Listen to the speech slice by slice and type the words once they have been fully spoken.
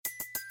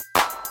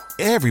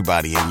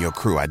Everybody in your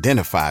crew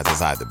identifies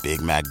as either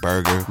Big Mac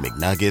Burger,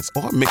 McNuggets,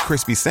 or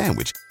McCrispy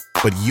Sandwich.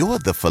 But you're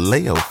the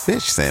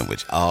Filet-O-Fish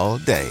Sandwich all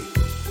day.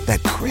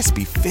 That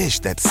crispy fish,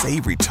 that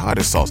savory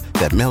tartar sauce,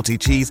 that melty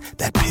cheese,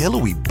 that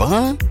pillowy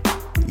bun.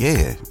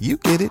 Yeah, you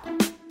get it.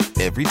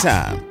 Every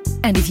time.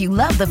 And if you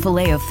love the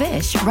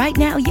Filet-O-Fish, right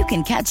now you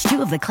can catch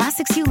two of the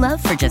classics you love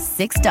for just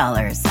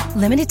 $6.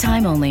 Limited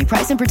time only.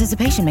 Price and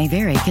participation may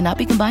vary. Cannot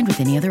be combined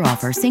with any other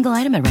offer. Single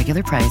item at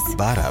regular price.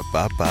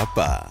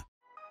 Ba-da-ba-ba-ba.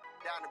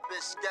 Down the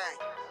bitch gang.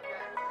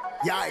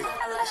 Yikes.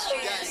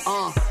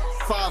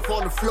 5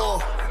 on the floor,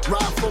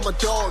 ride for my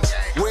dogs.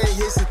 Where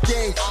here's the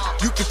thing,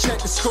 you can check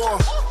the score.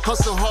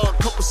 Hustle hard,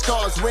 couple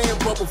scars, wearing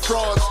bubble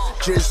frauds.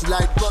 Just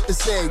like Butler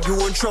said,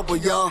 you in trouble,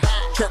 y'all.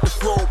 Kept the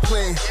flow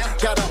playing,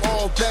 got it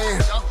all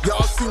banned.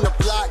 Y'all seen the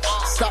block,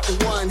 stop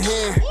with one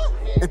hand.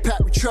 And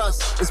Pat we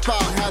trust, it's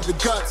power, have the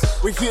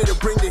guts. We're here to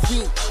bring the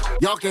heat,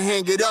 y'all can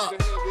hang it up.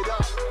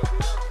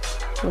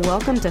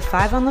 Welcome to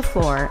 5 on the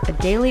Floor, a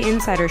daily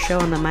insider show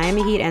on the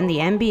Miami Heat and the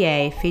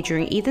NBA,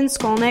 featuring Ethan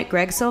Skolnick,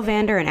 Greg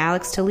Sylvander, and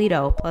Alex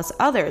Toledo, plus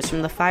others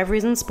from the 5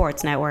 Reasons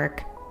Sports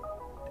Network.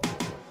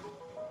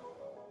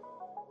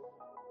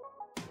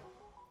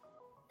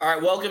 All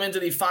right, welcome into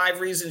the 5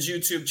 Reasons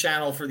YouTube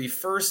channel for the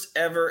first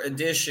ever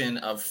edition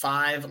of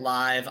 5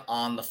 Live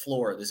on the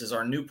Floor. This is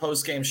our new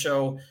post-game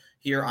show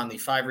here on the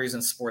 5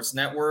 Reasons Sports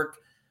Network.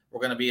 We're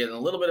going to be in a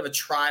little bit of a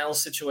trial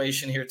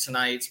situation here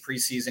tonight. It's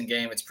preseason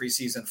game. It's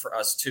preseason for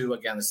us too.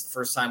 Again, this is the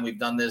first time we've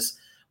done this.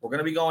 We're going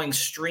to be going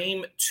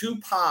stream to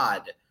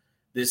pod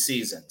this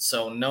season.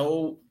 So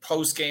no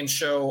post-game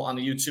show on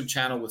the YouTube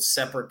channel with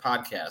separate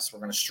podcasts. We're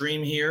going to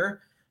stream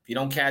here. If you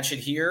don't catch it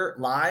here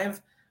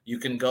live, you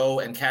can go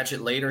and catch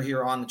it later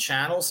here on the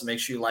channel. So make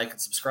sure you like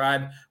and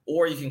subscribe,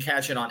 or you can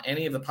catch it on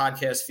any of the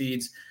podcast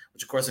feeds,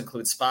 which of course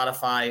includes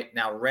Spotify,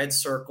 now Red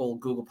Circle,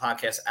 Google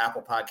Podcasts,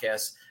 Apple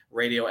Podcasts,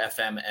 Radio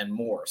FM, and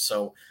more.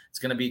 So it's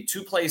going to be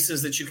 2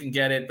 places that you can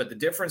get it. But the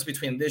difference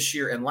between this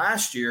year and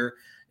last year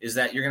is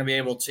that you're going to be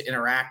able to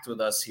interact with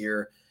us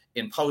here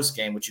in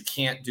post-game, which you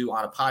can't do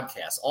on a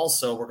podcast.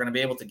 Also, we're going to be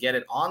able to get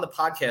it on the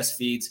podcast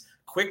feeds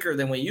quicker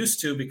than we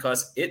used to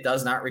because it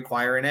does not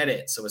require an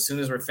edit. So as soon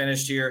as we're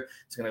finished here,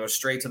 it's going to go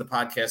straight to the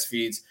podcast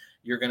feeds.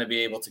 You're going to be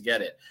able to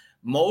get it.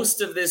 Most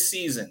of this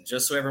season,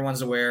 just so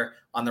everyone's aware,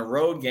 on the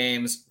road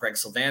games, Greg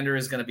Sylvander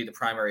is going to be the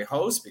primary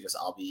host because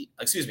on the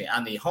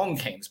home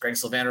games, Greg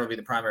Sylvander will be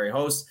the primary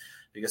host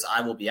because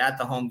I will be at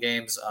the home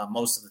games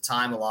most of the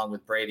time, along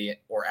with Brady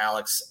or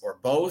Alex or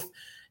both.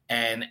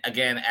 And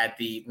again, at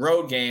the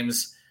road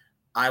games,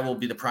 I will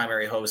be the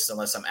primary host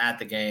unless I'm at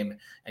the game,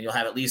 and you'll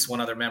have at least one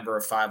other member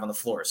of 5 on the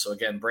floor. So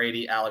again,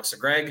 Brady, Alex, or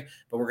Greg,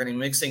 but we're going to be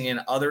mixing in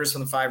others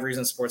from the 5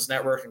 Reasons Sports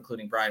Network,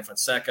 including Brian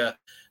Fonseca,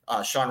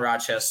 Sean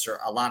Rochester,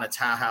 Alana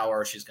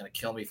Tahauer, she's going to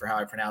kill me for how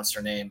I pronounced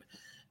her name,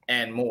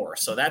 and more.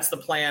 So that's the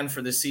plan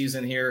for this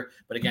season here.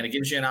 But again, it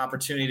gives you an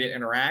opportunity to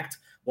interact.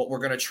 What we're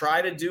going to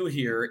try to do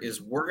here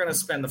is we're going to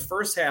spend the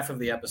first half of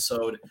the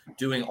episode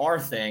doing our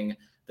thing.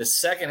 The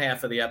second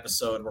half of the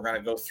episode, we're going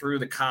to go through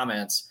the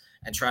comments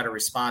and try to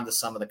respond to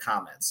some of the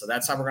comments. So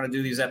that's how we're going to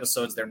do these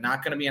episodes. They're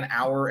not going to be an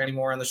hour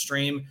anymore on the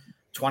stream,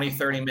 20,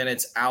 30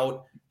 minutes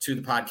out to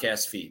the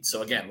podcast feed.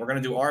 So again, we're going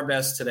to do our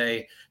best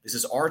today. This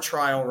is our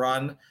trial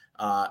run.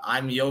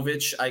 I'm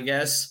Jovic, I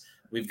guess.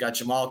 We've got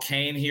Jamal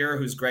Cain here,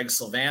 who's Greg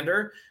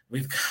Sylvander.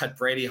 We've got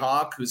Brady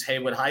Hawk, who's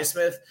Haywood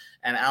Highsmith,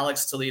 and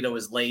Alex Toledo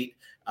is late.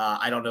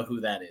 I don't know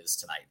who that is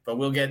tonight, but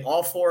we'll get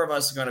all 4 of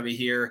us are going to be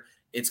here.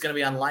 It's going to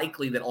be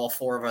unlikely that all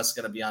 4 of us are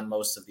going to be on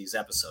most of these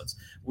episodes.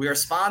 We are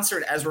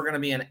sponsored, as we're going to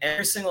be in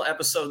every single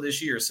episode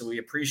this year, so we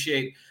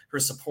appreciate her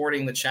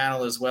supporting the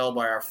channel as well,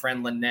 by our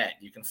friend Lynette.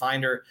 You can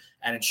find her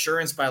at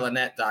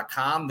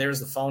insurancebylynette.com. There's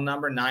the phone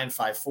number,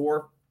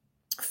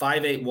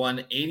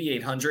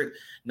 954-581-8800,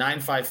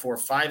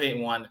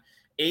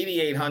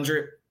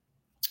 954-581-8800.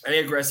 A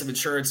Aggressive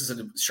Insurance is an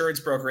insurance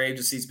broker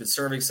agency that's been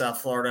serving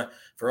South Florida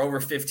for over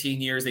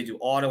 15 years. They do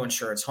auto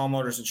insurance,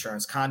 homeowners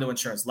insurance, condo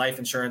insurance, life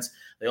insurance.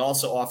 They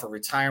also offer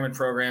retirement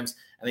programs,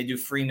 and they do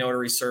free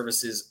notary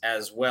services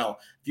as well.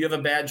 If you have a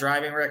bad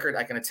driving record,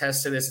 I can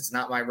attest to this. It's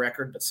not my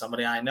record, but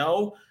somebody I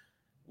know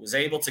was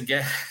able to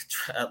get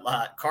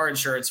car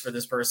insurance for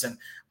this person.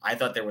 I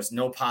thought there was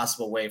no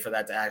possible way for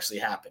that to actually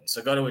happen.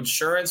 So go to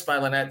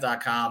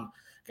insurancebylynette.com.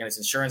 Again, it's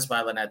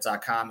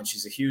insurancebylynette.com, and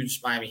she's a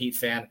huge Miami Heat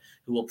fan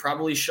who will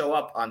probably show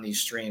up on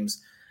these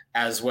streams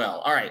as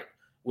well. All right,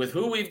 with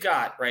who we've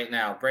got right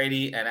now,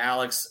 Brady and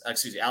Alex,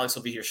 Alex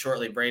will be here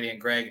shortly, Brady and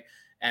Greg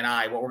and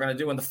I. What we're going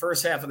to do in the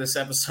first half of this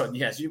episode,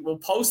 yes, you will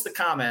post the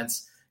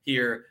comments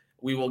here.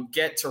 We will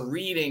get to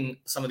reading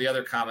some of the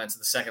other comments in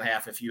the second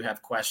half if you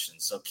have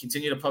questions. So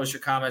continue to post your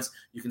comments.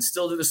 You can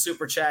still do the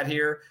super chat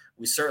here.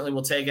 We certainly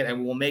will take it, and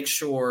we will make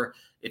sure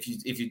if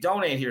you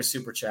donate here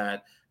super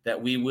chat, that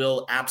we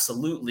will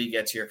absolutely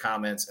get to your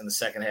comments in the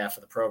second half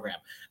of the program.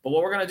 But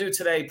what we're going to do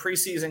today,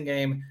 preseason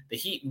game, the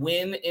Heat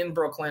win in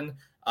Brooklyn,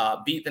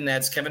 beat the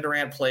Nets. Kevin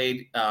Durant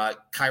played.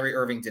 Kyrie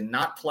Irving did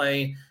not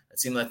play. It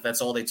seemed like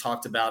that's all they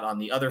talked about on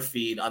the other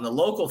feed. On the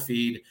local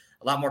feed,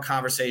 a lot more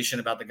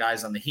conversation about the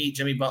guys on the Heat.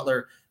 Jimmy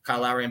Butler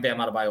Kyle Lowry and Bam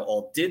Adebayo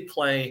all did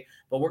play,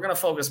 but we're going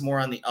to focus more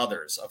on the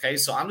others. Okay,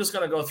 so I'm just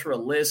going to go through a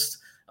list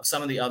of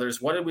some of the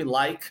others. What did we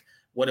like?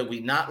 What did we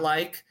not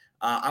like?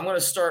 I'm going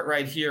to start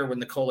right here with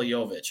Nikola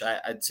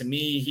Jovic. To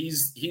me,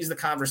 he's the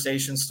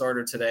conversation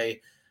starter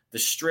today. The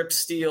strip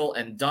steal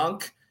and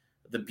dunk,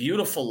 the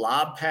beautiful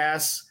lob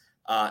pass,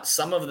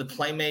 some of the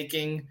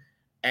playmaking,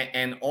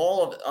 and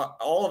all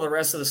of the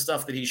rest of the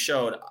stuff that he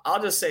showed.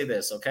 I'll just say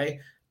this, okay?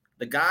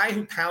 The guy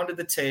who pounded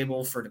the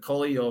table for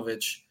Nikola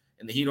Jovic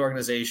in the Heat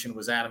organization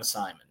was Adam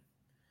Simon.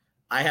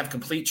 I have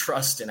complete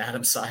trust in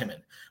Adam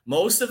Simon.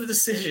 Most of the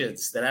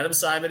decisions that Adam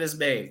Simon has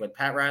made, when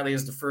Pat Riley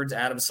has deferred to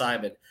Adam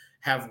Simon,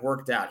 have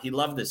worked out. He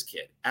loved this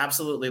kid.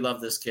 Absolutely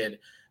loved this kid.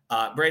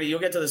 Brady, you'll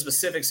get to the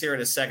specifics here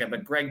in a second,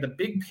 but Greg, the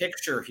big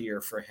picture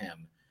here for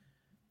him,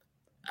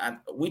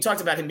 we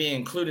talked about him being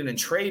included in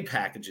trade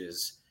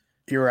packages.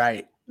 You're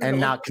right. And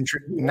not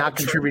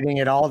contributing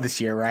at all this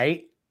year,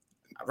 right?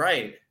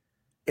 Right.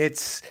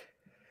 It's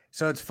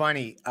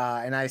funny.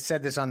 And I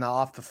said this on the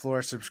Off the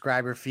Floor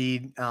subscriber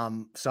feed.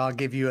 So I'll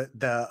give you a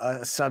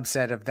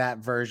subset of that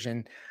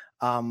version.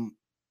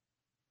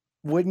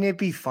 Wouldn't it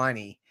be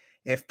funny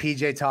if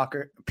PJ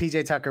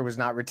Tucker was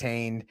not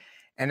retained,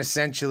 and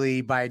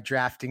essentially by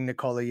drafting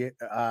Nikola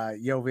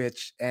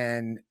Jovic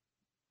and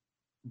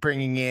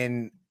bringing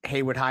in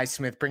Haywood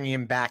Highsmith, bringing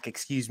him back,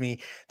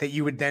 that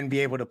you would then be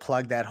able to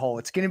plug that hole.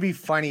 It's going to be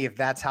funny if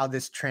that's how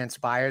this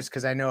transpires,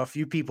 because I know a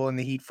few people in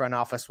the Heat front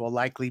office will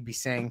likely be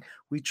saying,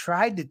 we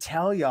tried to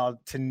tell y'all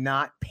to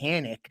not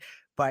panic.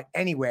 But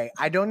anyway,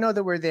 I don't know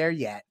that we're there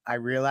yet. I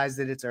realize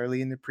that it's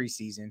early in the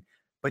preseason,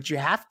 but you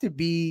have to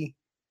be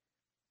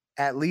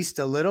at least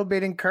a little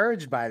bit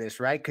encouraged by this,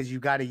 right? Because you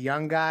got a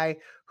young guy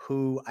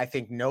who I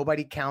think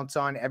nobody counts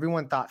on.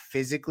 Everyone thought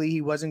physically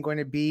he wasn't going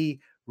to be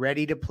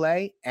ready to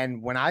play.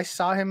 And when I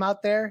saw him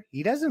out there,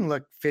 he doesn't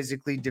look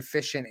physically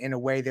deficient in a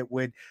way that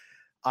would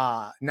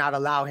not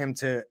allow him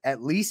to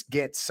at least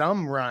get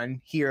some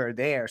run here or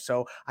there.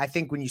 So I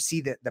think when you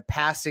see the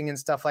passing and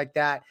stuff like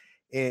that,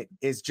 it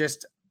is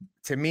just,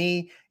 to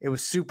me, it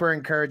was super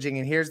encouraging.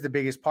 And here's the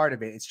biggest part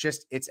of it.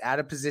 It's at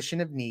a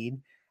position of need,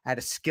 at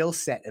a skill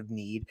set of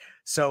need.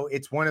 So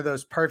it's one of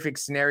those perfect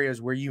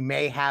scenarios where you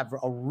may have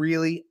a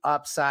really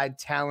upside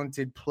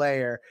talented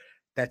player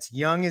that's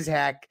young as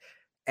heck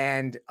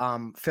and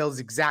fills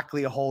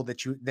exactly a hole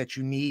that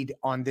you need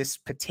on this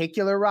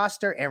particular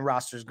roster and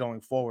rosters going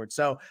forward.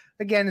 So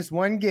again, it's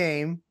one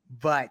game,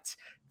 but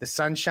the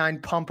sunshine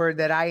pumper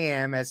that I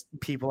am, as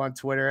people on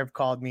Twitter have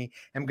called me,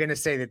 I'm going to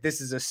say that this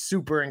is a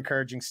super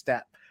encouraging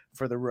step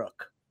for the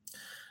Rook.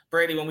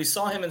 Brady, when we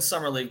saw him in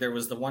Summer League, there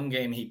was the one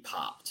game he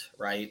popped,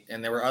 right?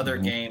 And there were other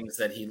games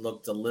that he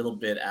looked a little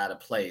bit out of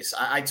place.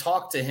 I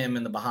talked to him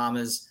in the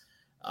Bahamas.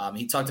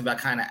 He talked about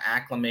kind of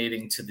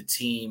acclimating to the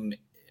team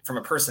from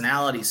a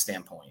personality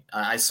standpoint.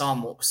 I saw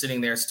him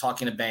sitting there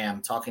talking to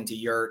Bam, talking to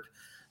Yurt,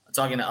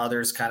 talking to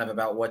others kind of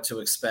about what to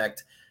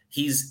expect.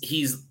 He's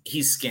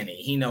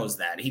skinny. He knows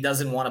that. He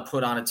doesn't want to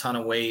put on a ton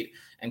of weight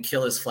and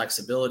kill his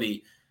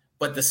flexibility,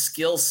 but the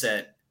skill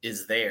set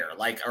is there.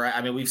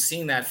 We've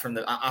seen that from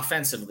the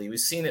offensively. We've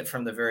seen it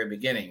from the very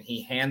beginning.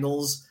 He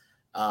handles,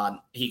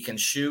 he can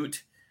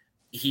shoot.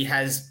 He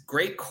has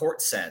great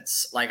court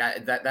sense.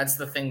 That's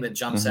the thing that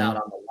jumps out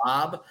on the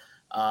lob.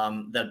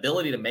 The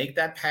ability to make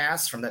that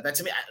pass from that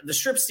to me, the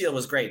strip steal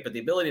was great, but the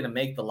ability to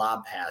make the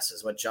lob pass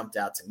is what jumped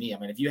out to me. I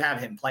mean, if you have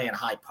him playing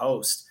high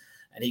post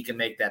and he can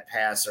make that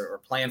pass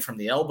or playing from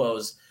the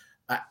elbows,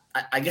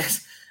 I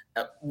guess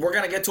we're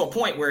going to get to a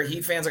point where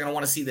Heat fans are going to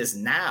want to see this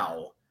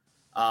now.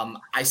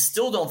 I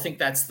still don't think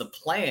that's the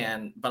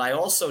plan, but I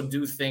also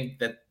do think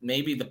that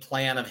maybe the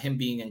plan of him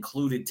being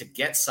included to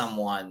get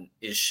someone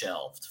is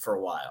shelved for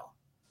a while.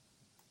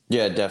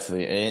 Yeah,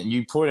 definitely. And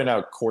you pointed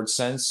out court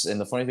sense.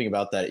 And the funny thing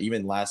about that,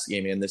 even last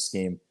game and this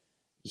game,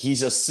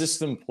 he's a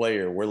system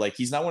player where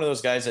he's not one of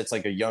those guys that's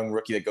like a young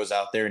rookie that goes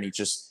out there and he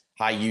just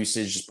high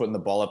usage, just putting the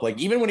ball up.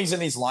 Even when he's in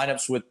these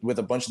lineups with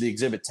a bunch of the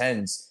exhibit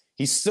 10s,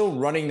 he's still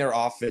running their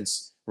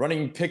offense,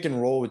 running pick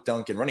and roll with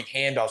Duncan, running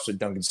handoffs with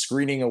Duncan,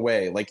 screening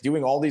away,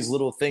 doing all these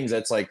little things.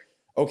 That's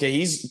okay,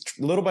 he's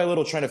little by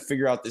little trying to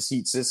figure out this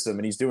Heat system,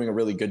 and he's doing a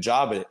really good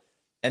job at it.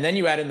 And then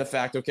you add in the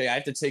fact, okay, I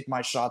have to take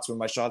my shots when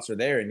my shots are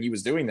there, and he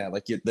was doing that.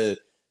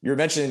 You're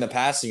mentioning the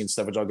passing and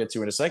stuff, which I'll get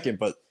to in a second,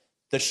 but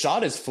the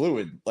shot is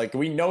fluid.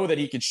 We know that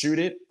he could shoot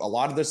it. A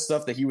lot of the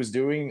stuff that he was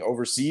doing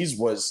overseas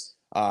was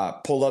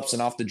pull-ups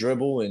and off the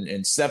dribble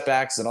and step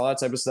backs and all that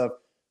type of stuff.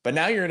 But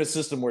now you're in a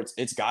system where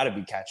it's got to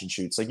be catch and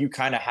shoots. You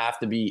kind of have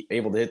to be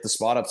able to hit the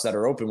spot ups that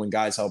are open when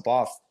guys help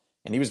off.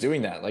 And he was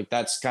doing that.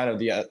 That's kind of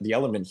the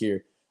element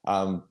here.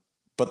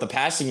 But the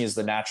passing is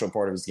the natural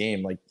part of his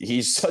game.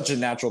 He's such a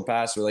natural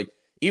passer.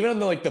 Even on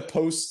the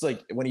posts,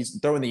 when he's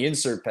throwing the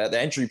the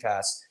entry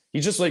pass,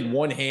 he's just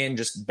one hand,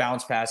 just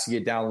bounce passing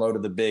it down low to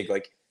the big.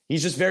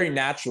 He's just very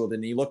natural.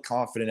 And he looked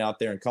confident out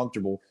there and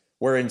comfortable.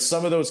 Where in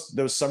some of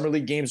those Summer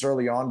League games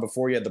early on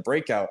before he had the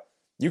breakout,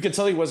 you could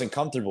tell he wasn't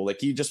comfortable.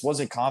 He just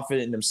wasn't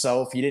confident in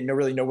himself. He didn't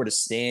really know where to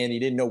stand. He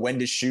didn't know when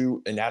to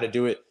shoot and how to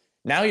do it.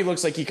 Now he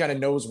looks like he kind of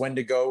knows when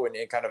to go and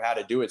kind of how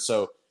to do it.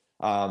 So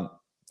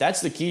That's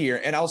the key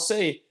here. And I'll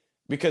say,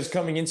 because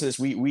coming into this,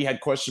 we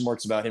had question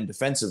marks about him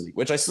defensively,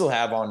 which I still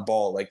have on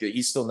ball. Like,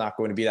 he's still not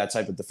going to be that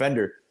type of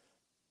defender.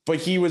 But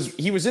he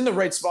was in the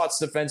right spots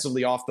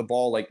defensively off the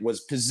ball, like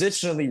was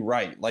positionally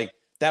right. Like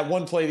that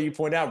one play that you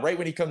point out, right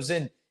when he comes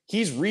in,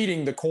 he's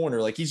reading the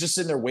corner. Like he's just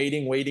sitting there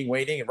waiting.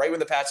 And right when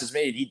the pass is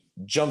made, he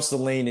jumps the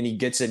lane and he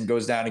gets it and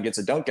goes down and gets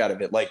a dunk out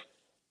of it. Like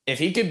if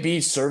he could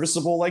be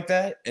serviceable like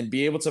that and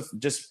be able to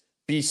just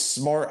be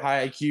smart,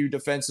 high IQ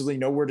defensively,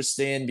 know where to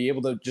stand, be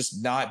able to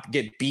just not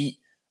get beat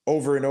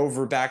over and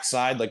over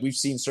backside. Like we've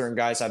seen certain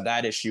guys have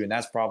that issue and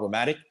that's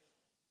problematic.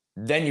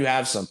 Then you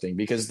have something,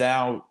 because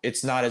now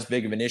it's not as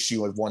big of an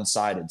issue of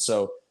one-sided.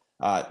 So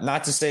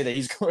not to say that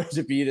he's going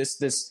to be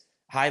this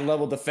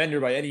high-level defender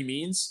by any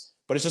means,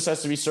 but it just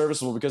has to be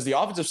serviceable because the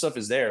offensive stuff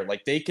is there.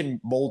 Like they can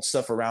mold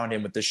stuff around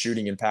him with the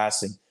shooting and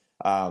passing.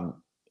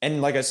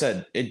 And like I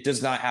said, it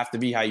does not have to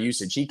be high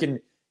usage.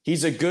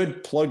 He's a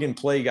good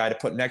plug-and-play guy to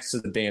put next to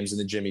the Bams and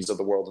the Jimmies of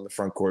the world in the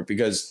front court,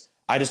 because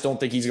I just don't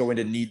think he's going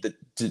to need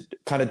to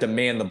kind of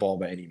demand the ball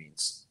by any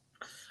means.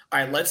 All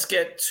right, let's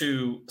get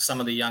to some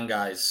of the young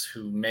guys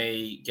who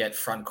may get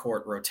front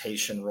court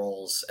rotation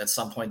roles at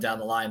some point down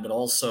the line, but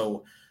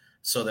also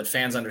so that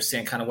fans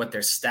understand kind of what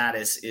their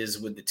status is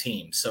with the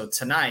team. So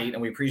tonight,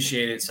 and we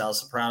appreciate it, Sal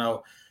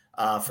Soprano,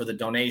 for the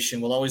donation.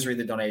 We'll always read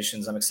the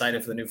donations. I'm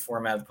excited for the new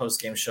format of the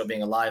post-game show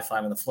being a live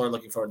 5 on the floor.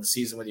 Looking forward to the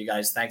season with you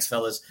guys. Thanks,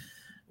 fellas.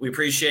 We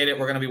appreciate it.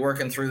 We're going to be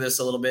working through this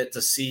a little bit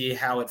to see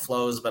how it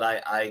flows, but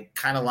I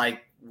kind of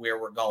like where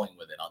we're going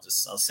with it.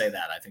 I'll say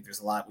that. I think there's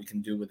a lot we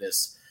can do with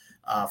this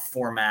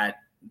format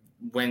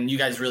when you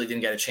guys really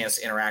didn't get a chance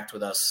to interact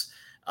with us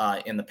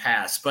in the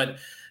past. But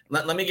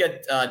let me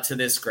get to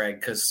this, Greg,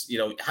 because,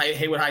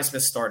 Haywood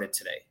Highsmith started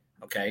today.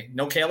 Okay.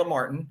 No Caleb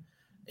Martin.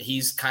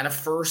 He's kind of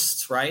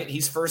first, right?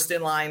 He's first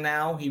in line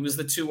now. He was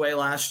the two-way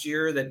last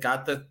year that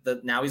got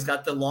now he's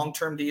got the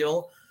long-term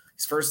deal.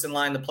 He's first in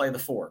line to play the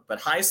 4. But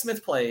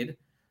Highsmith played,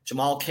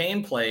 Jamal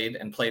Cain played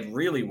and played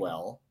really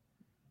well.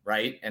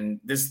 Right. And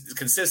this is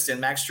consistent.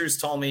 Max Strus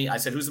told me, I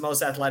said, who's the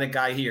most athletic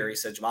guy here? He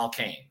said, Jamal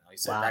Cain. He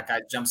said, wow. That guy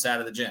jumps out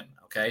of the gym.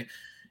 Okay.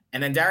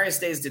 And then Darius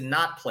Days did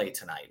not play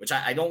tonight, which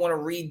I don't want to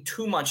read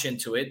too much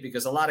into it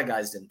because a lot of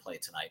guys didn't play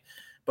tonight.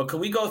 But could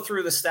we go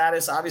through the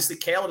status? Obviously,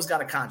 Caleb's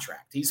got a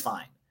contract. He's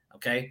fine.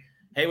 Okay.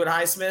 Haywood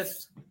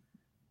Highsmith,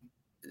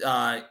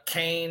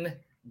 Cain,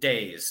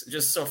 Days,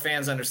 just so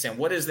fans understand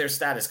what is their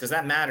status, because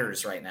that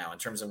matters right now in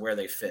terms of where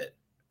they fit.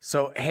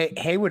 So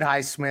Haywood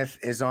Highsmith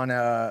is on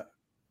a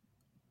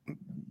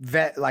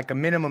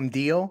minimum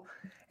deal,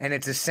 and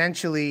it's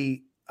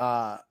essentially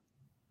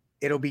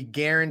it'll be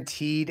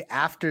guaranteed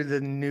after the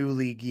new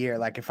league year.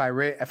 Like if I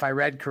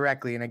read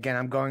correctly, and again,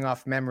 I'm going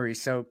off memory,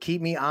 so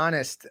keep me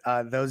honest,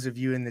 those of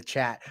you in the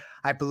chat.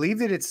 I believe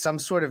that it's some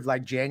sort of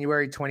like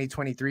January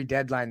 2023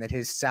 deadline that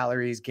his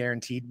salary is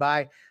guaranteed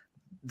by.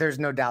 There's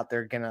no doubt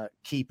they're going to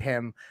keep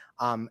him,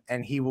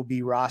 and he will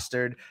be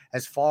rostered.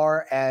 As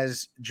far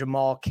as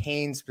Jamal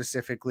Cain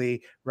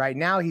specifically, right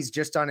now he's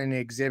just on an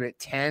Exhibit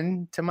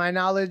 10 to my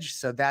knowledge.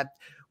 So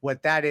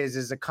what that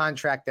is a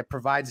contract that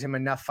provides him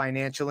enough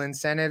financial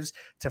incentives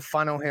to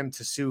funnel him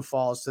to Sioux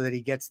Falls so that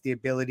he gets the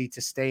ability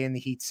to stay in the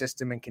Heat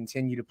system and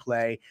continue to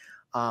play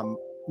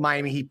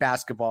Miami Heat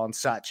basketball and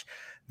such.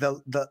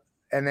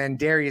 And then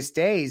Darius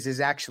Days is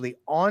actually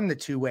on the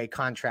two-way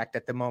contract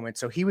at the moment.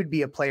 So he would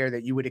be a player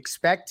that you would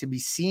expect to be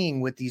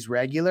seeing with these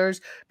regulars,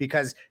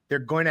 because they're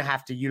going to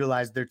have to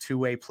utilize their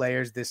two-way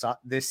players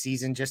this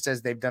season, just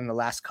as they've done the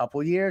last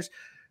couple years.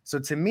 So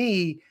to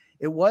me,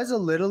 it was a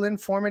little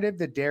informative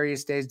that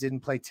Darius Days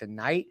didn't play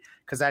tonight,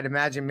 because I'd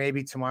imagine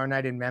maybe tomorrow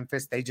night in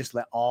Memphis, they just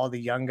let all the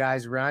young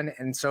guys run.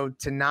 And so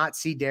to not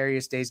see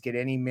Darius Days get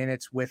any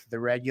minutes with the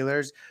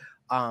regulars,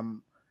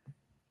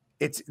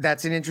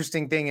 that's an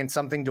interesting thing and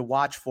something to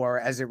watch for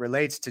as it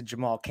relates to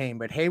Jamal Cain.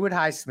 But Haywood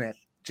Highsmith,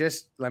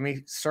 just let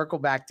me circle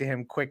back to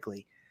him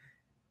quickly.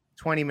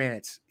 20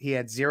 minutes. He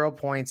had 0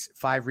 points,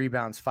 5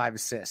 rebounds, 5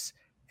 assists.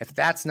 If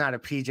that's not a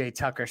PJ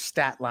Tucker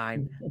stat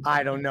line,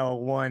 I don't know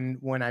one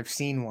when I've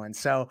seen one.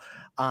 So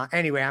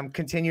anyway, I'm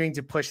continuing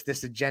to push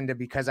this agenda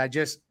because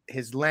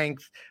his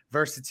length,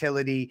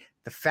 versatility,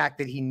 the fact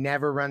that he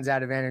never runs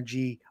out of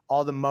energy,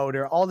 all the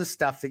motor, all the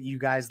stuff that you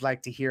guys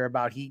like to hear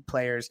about Heat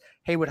players.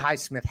 Haywood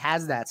Highsmith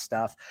has that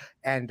stuff.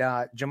 And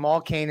Jamal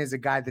Cain is a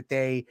guy that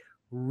they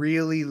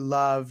really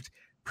loved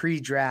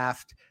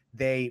pre-draft.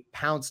 They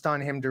pounced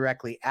on him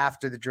directly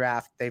after the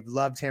draft. They've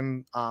loved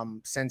him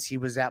since he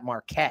was at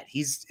Marquette.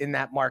 He's in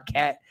that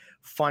Marquette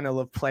funnel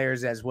of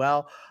players as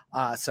well.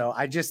 So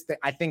I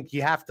think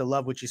you have to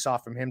love what you saw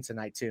from him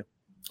tonight too.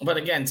 But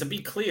again, to be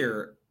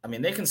clear, I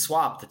mean, they can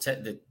swap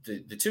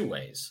the two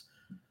ways.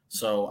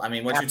 So, I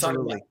mean, what Absolutely.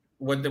 you're talking about,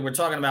 what we're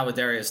talking about with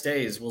Darius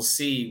Days, we'll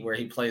see where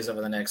he plays over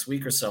the next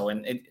week or so.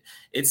 And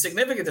it's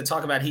significant to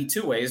talk about Heat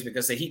two ways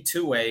because the Heat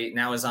two-way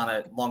now is on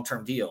a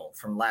long-term deal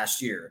from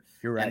last year.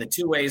 You're right. And the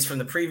two ways from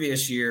the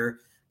previous year,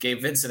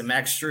 Gabe Vincent and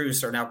Max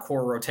Strus, are now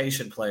core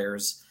rotation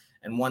players,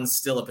 and one's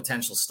still a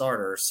potential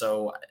starter.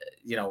 So,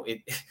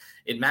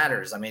 it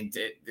matters. I mean,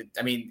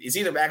 it's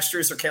either Max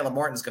Strus or Caleb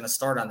Martin's going to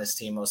start on this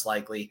team most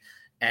likely.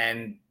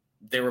 and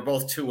they were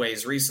both two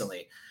ways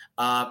recently.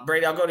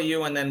 Brady, I'll go to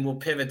you, and then we'll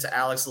pivot to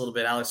Alex a little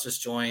bit. Alex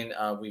just joined.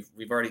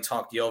 We've already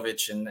talked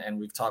Jovic, and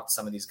we've talked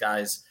some of these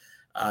guys,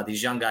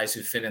 these young guys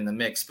who fit in the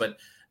mix. But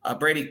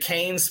Brady,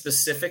 Cain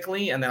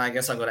specifically, and then I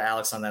guess I'll go to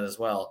Alex on that as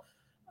well.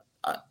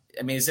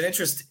 I mean,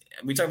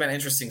 we talk about an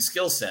interesting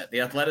skill set.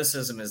 The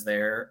athleticism is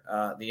there.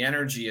 The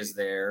energy is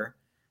there.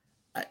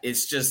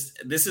 It's just,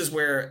 this is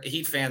where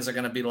Heat fans are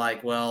going to be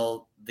like,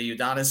 well, the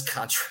Udonis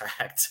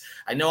contract.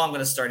 I know I'm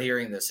going to start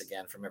hearing this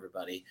again from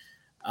everybody.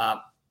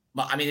 But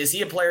I mean, is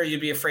he a player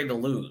you'd be afraid to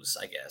lose,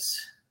 I guess?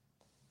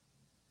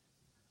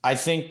 I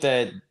think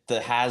that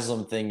the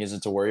Haslam thing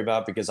isn't to worry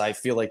about, because I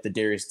feel like the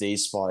Darius Day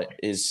spot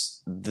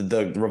is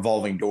the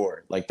revolving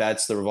door. Like,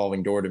 that's the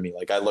revolving door to me.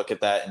 Like, I look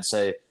at that and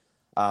say,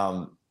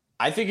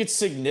 I think it's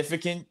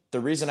significant. The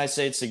reason I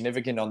say it's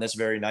significant on this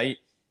very night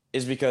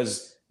is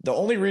because the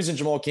only reason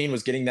Jamal Cain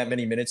was getting that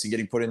many minutes and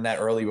getting put in that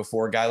early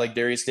before a guy like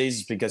Darius Days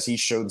is because he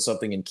showed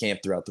something in camp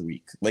throughout the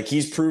week. Like,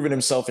 he's proven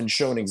himself and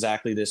shown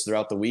exactly this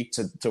throughout the week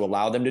to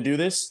allow them to do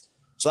this.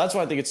 So that's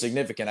why I think it's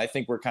significant. I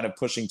think we're kind of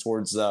pushing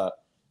towards that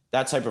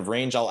type of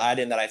range. I'll add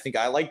in that I think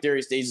I like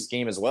Darius Days'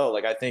 game as well.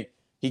 Like, I think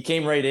he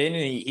came right in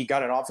and he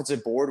got an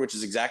offensive board, which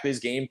is exactly his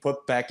game,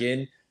 put back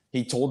in.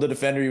 He told the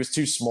defender he was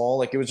too small.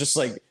 Like, it was just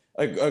like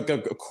a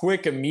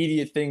quick,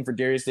 immediate thing for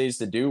Darius Days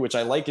to do, which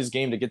I like his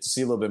game to get to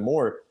see a little bit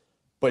more.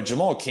 But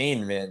Jamal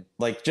Cain, man,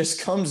 like, just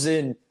comes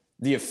in,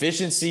 the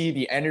efficiency,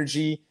 the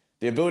energy,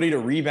 the ability to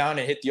rebound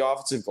and hit the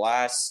offensive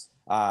glass,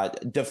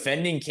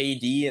 defending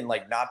KD and,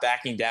 like, not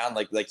backing down.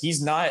 Like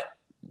he's not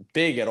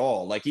big at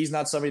all. Like, he's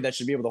not somebody that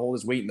should be able to hold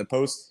his weight in the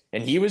post.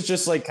 And he was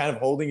just, like, kind of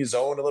holding his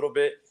own a little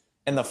bit.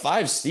 And the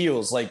 5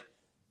 steals, like,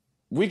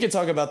 we could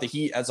talk about the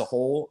Heat as a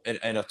whole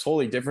in a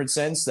totally different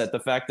sense, that the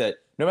fact that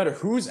no matter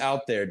who's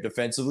out there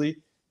defensively,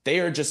 they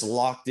are just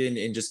locked in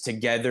and just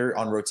together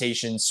on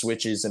rotation,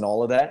 switches, and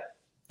all of that.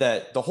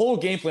 That the whole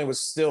game plan was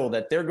still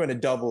that they're going to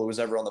double who's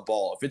ever on the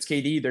ball. If it's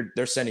KD,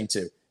 they're sending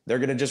 2. They're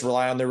going to just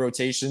rely on their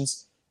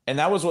rotations. And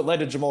that was what led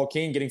to Jamal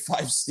Cain getting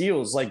 5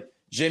 steals. Like,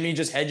 Jimmy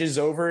just hedges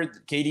over,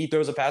 KD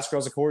throws a pass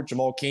across the court,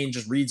 Jamal Cain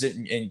just reads it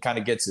and kind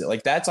of gets it.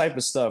 Like, that type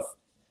of stuff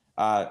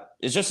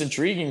is just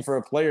intriguing for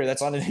a player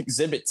that's on an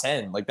exhibit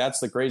 10. Like, that's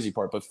the crazy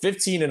part. But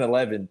 15 and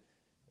 11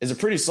 is a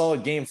pretty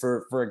solid game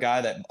for a guy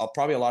that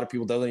probably a lot of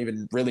people don't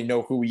even really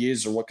know who he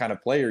is or what kind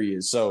of player he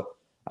is. So,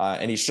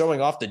 and he's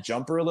showing off the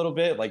jumper a little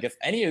bit. Like, if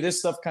any of this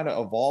stuff kind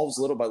of evolves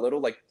little by little,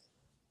 like,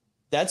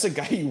 that's a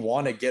guy you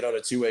want to get on a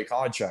 2-way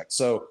contract.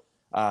 So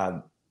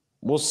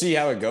we'll see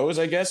how it goes,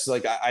 I guess.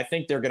 Like, I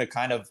think they're going to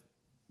kind of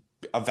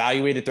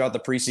evaluate it throughout the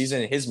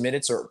preseason. His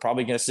minutes are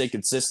probably going to stay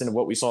consistent with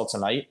what we saw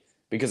tonight,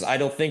 because I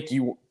don't think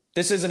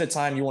this isn't a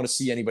time you want to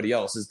see anybody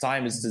else. His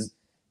time is to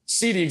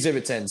see the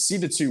exhibit 10, see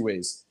the 2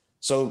 ways.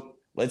 So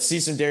let's see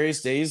some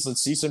Darius Days.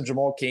 Let's see some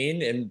Jamal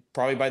Cain. And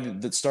probably by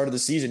the start of the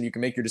season, you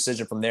can make your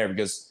decision from there,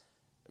 because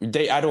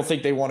I don't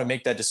think they want to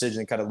make that decision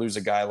and kind of lose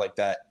a guy like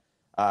that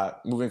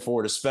moving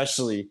forward,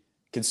 especially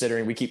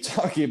considering we keep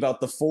talking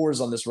about the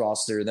 4s on this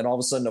roster. And then all of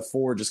a sudden a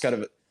 4 just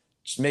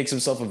makes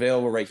himself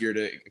available right here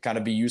to kind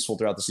of be useful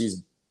throughout the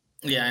season.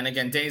 Yeah, and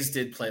again, Days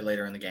did play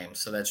later in the game,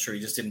 so that's true. He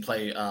just didn't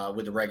play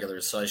with the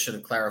regulars, so I should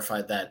have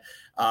clarified that.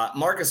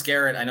 Marcus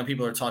Garrett, I know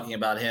people are talking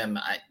about him.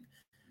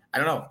 I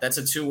don't know. That's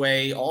a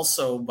 2-way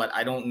also, but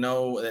I don't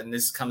know. And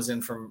this comes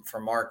in from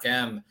Mark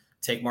M.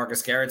 Take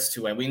Marcus Garrett's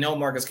 2-way. We know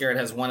Marcus Garrett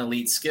has one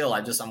elite skill.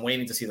 I'm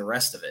waiting to see the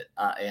rest of it.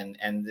 And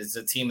it's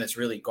a team that's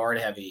really guard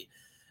heavy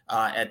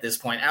at this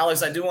point.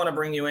 Alex, I do want to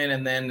bring you in,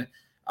 and then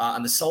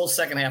on the whole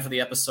second half of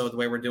the episode, the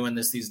way we're doing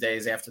this these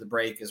days after the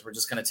break is we're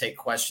just going to take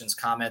questions,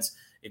 comments.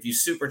 If you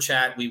super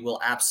chat, we will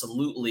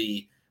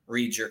absolutely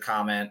read your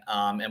comment,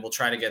 and we'll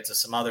try to get to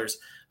some others.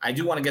 I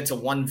do want to get to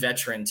one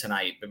veteran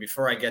tonight, but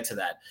before I get to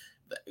that,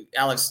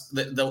 Alex,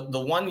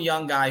 the one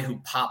young guy who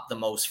popped the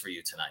most for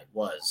you tonight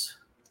was?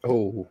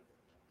 Oh,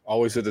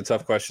 always with the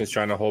tough questions,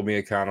 trying to hold me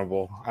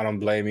accountable. I don't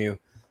blame you.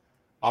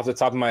 Off the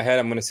top of my head,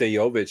 I'm going to say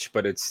Jovic,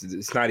 but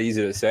it's not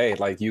easy to say.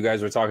 Like, you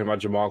guys were talking about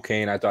Jamal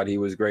Cain. I thought he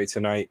was great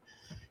tonight,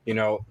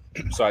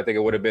 so I think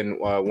it would have been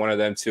one of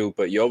them too.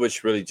 But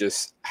Jovic really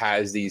just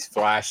has these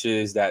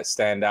flashes that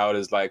stand out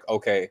as like,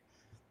 okay,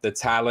 the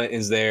talent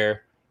is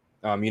there.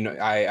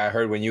 I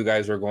heard when you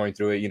guys were going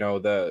through it,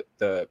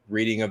 the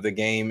reading of the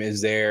game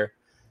is there,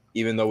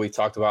 even though we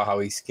talked about how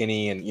he's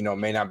skinny and,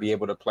 may not be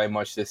able to play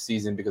much this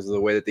season because of the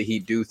way that the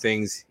Heat do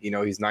things.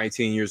 He's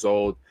 19 years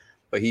old,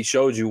 but he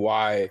showed you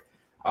why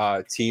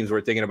teams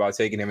were thinking about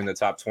taking him in the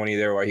top 20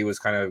 there, why he was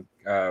kind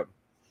of,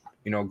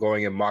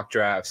 going in mock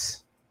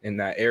drafts in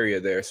that area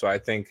there. So I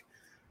think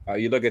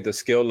you look at the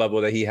skill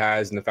level that he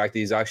has and the fact that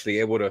he's actually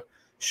able to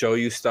show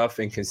you stuff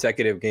in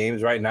consecutive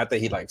games, right? Not that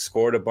he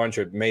scored a bunch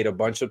or made a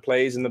bunch of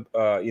plays in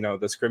the,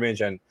 the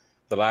scrimmage and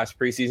the last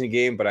preseason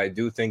game, but I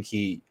do think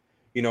he,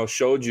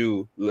 showed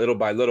you little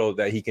by little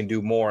that he can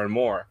do more and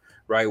more,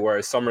 right?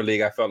 Whereas Summer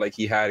League, I felt like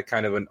he had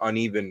kind of an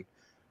uneven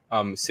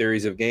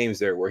series of games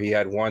there where he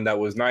had one that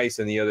was nice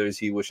and the others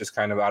he was just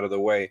kind of out of the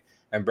way.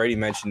 And Brady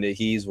mentioned that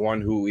he's one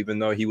who, even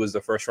though he was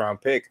the first round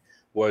pick,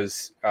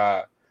 was,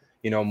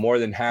 more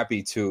than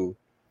happy to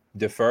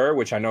defer,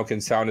 which I know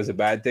can sound as a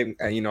bad thing,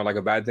 and like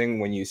a bad thing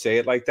when you say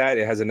it like that.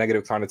 It has a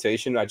negative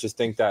connotation. I just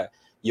think that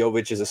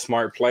Jovic is a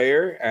smart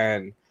player,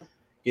 and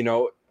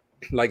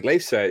like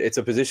Leif said, it's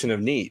a position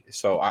of need.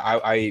 So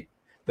I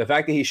the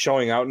fact that he's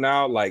showing out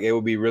now, like, it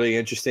would be really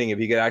interesting if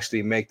he could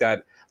actually make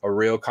that a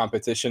real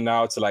competition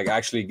now to like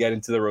actually get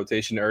into the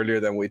rotation earlier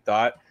than we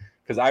thought.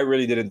 Because I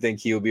really didn't think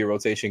he would be a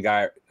rotation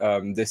guy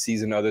this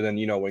season, other than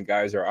when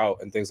guys are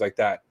out and things like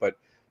that. But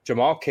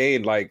Jamal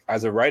Cain, like,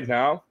 as of right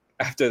now,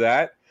 after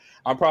that,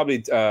 I'm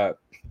probably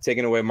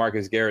taking away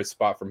Marcus Garrett's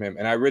spot from him.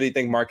 And I really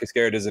think Marcus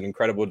Garrett is an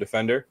incredible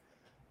defender.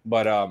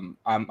 But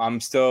I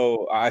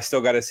still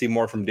got to see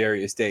more from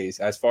Darius Days.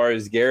 As far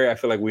as Garrett, I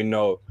feel like we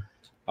know,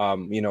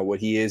 what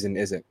he is and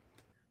isn't.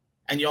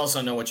 And you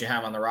also know what you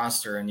have on the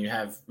roster, and you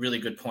have really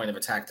good point of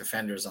attack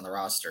defenders on the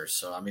roster.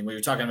 So, I mean, when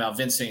you're talking about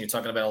Vincent, you're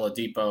talking about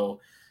Oladipo.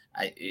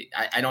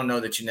 I don't know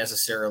that you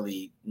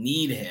necessarily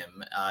need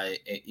him.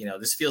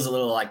 This feels a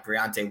little like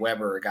Briante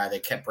Weber, a guy they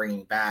kept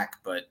bringing back,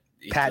 but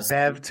Pat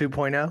Bev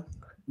 2.0.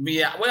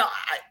 Yeah, well,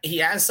 he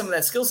has some of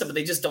that skill set, but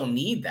they just don't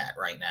need that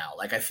right now.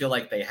 Like, I feel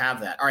like they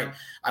have that. All right,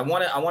 I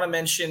want to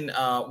mention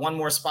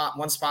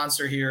one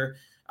sponsor here.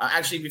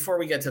 Actually, before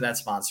we get to that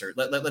sponsor,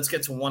 let's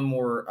get to one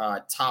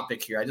more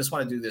topic here. I just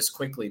want to do this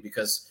quickly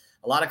because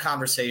a lot of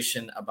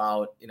conversation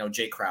about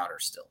Jay Crowder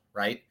still,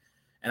 right?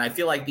 And I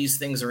feel like these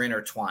things are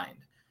intertwined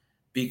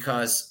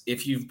because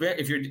if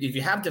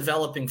you have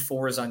developing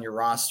fours on your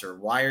roster,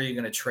 why are you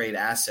going to trade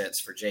assets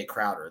for Jay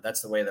Crowder?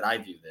 That's the way that I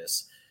view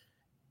this.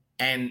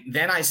 And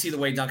then I see the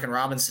way Duncan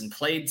Robinson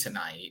played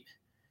tonight,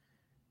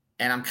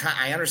 and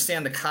I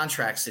understand the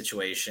contract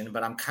situation,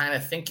 but I'm kind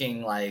of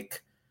thinking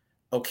like,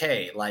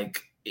 okay,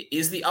 like,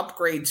 is the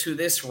upgrade to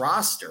this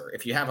roster,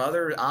 if you have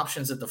other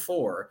options at the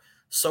four,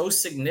 so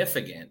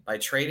significant by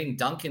trading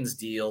Duncan's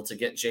deal to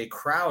get Jay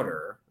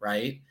Crowder,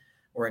 right?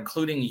 Or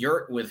including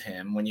Yurt with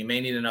him when you may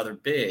need another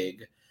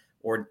big,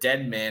 or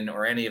Dedmon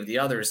or any of the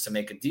others to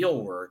make a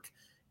deal work?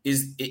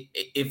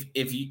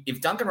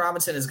 If Duncan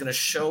Robinson is going to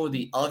show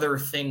the other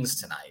things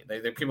tonight,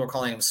 people are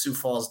calling him Sioux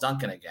Falls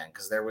Duncan again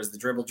because there was the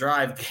dribble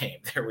drive game.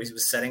 There he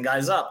was setting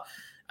guys up.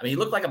 I mean, he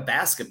looked like a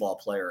basketball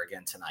player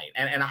again tonight.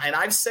 And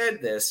I've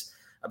said this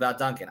about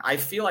Duncan. I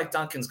feel like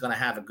Duncan's going to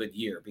have a good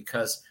year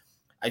because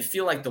I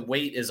feel like the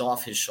weight is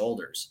off his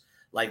shoulders.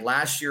 Like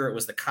last year, it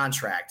was the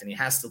contract, and he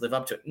has to live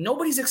up to it.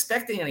 Nobody's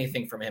expecting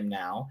anything from him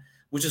now,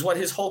 which is what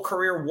his whole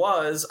career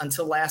was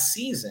until last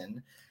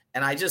season.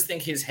 And I just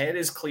think his head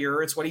is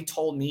clearer. It's what he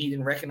told me. He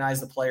didn't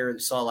recognize the player he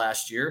saw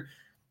last year.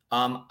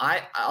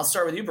 I'll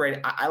start with you, Brady.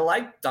 I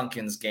like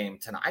Duncan's game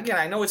tonight. Again,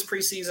 I know it's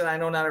preseason. I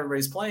know not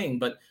everybody's playing,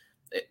 but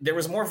there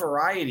was more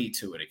variety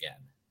to it again.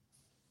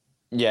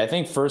 Yeah, I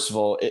think, first of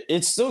all,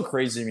 it's still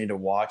crazy to me to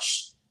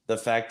watch the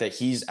fact that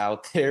he's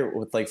out there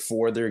with like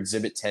 4 other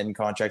Exhibit 10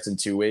 contracts in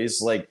 2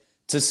 ways. Like,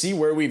 to see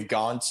where we've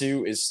gone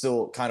to is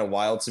still kind of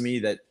wild to me.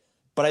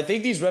 But I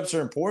think these reps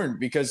are important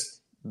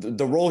because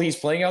the role he's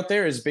playing out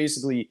there is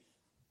basically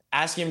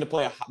asking him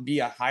to be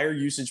a higher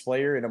usage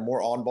player and a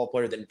more on-ball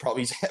player than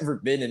probably he's ever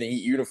been in a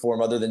Heat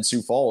uniform other than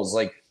Sioux Falls.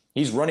 Like,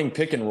 he's running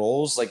pick and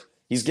rolls. Like,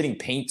 he's getting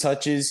paint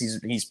touches.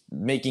 He's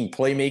making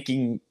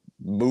playmaking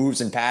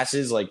moves and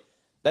passes. Like,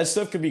 that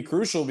stuff could be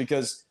crucial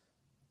because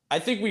I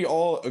think we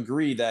all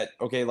agree that,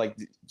 okay, like,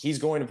 he's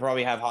going to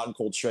probably have hot and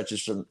cold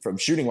stretches from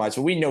shooting wise,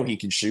 but we know he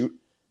can shoot.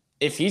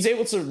 If he's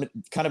able to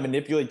kind of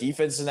manipulate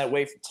defense in that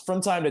way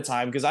from time to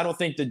time, because I don't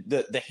think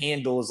the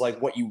handle is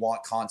like what you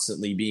want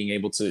constantly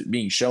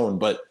being shown,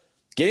 but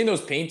getting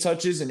those paint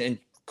touches and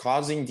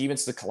causing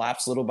defense to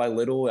collapse little by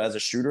little as a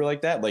shooter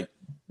like that, like,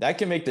 that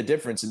can make the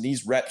difference. And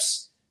these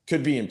reps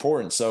could be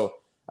important. So,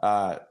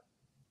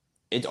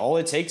 all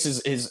it takes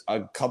is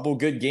a couple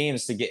good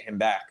games to get him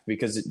back,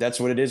 because that's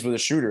what it is with a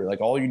shooter.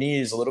 Like, all you need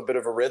is a little bit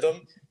of a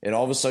rhythm, and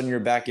all of a sudden you're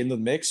back in the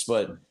mix.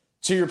 But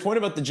to your point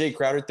about the Jay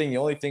Crowder thing, the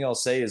only thing I'll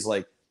say is,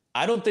 like,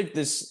 I don't think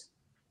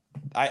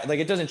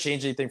it doesn't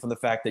change anything from the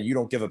fact that you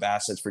don't give up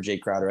assets for Jay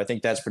Crowder. I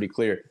think that's pretty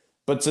clear.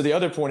 But to the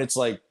other point, it's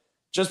like,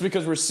 just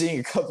because we're seeing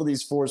a couple of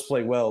these fours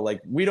play well,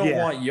 like, we don't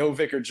want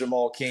Jovic or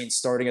Jamal Cain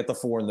starting at the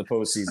 4 in the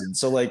postseason.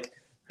 So, like,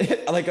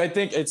 I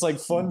think it's like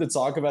fun to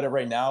talk about it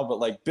right now, but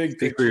like, big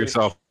picture. Speak for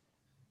yourself.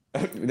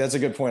 That's a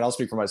good point. I'll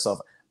speak for myself.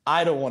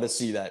 I don't want to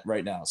see that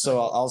right now. So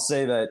I'll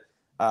say that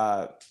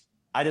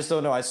I just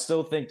don't know. I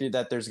still think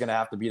that there's going to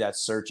have to be that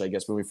search, I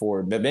guess, moving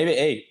forward. But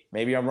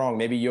maybe I'm wrong.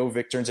 Maybe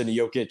Jovic turns into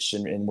Jokic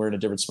and we're in a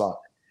different spot.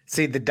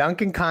 See, the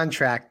Duncan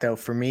contract, though,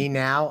 for me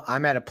now,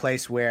 I'm at a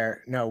place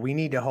where, no, we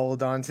need to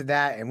hold on to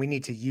that, and we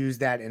need to use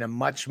that in a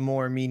much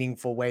more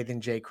meaningful way than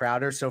Jay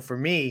Crowder. So for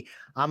me,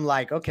 I'm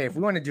like, okay, if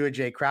we want to do a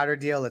Jay Crowder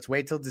deal, let's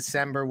wait till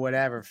December,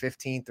 whatever,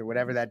 15th or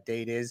whatever that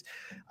date is,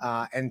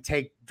 and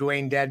take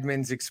Dwayne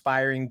Dedmon's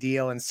expiring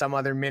deal and some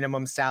other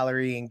minimum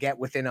salary and get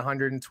within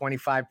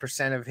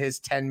 125% of his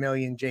 10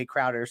 million Jay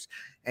Crowders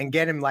and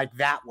get him like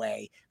that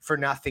way for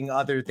nothing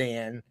other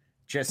than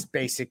just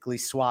basically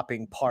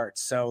swapping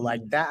parts. So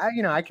like that,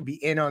 I could be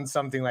in on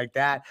something like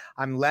that.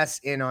 I'm less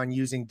in on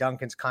using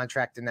Duncan's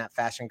contract in that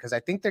fashion because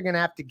I think they're going to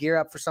have to gear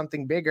up for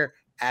something bigger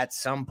at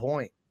some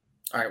point.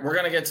 All right, we're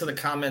going to get to the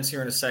comments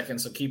here in a second,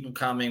 so keep them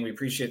coming. We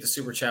appreciate the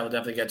super chat. We'll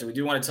definitely get to. We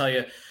do want to tell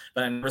you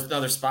about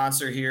another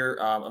sponsor here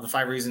of the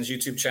 5 Reasons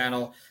YouTube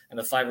channel and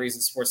the 5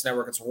 Reasons Sports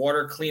Network. It's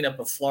Water Cleanup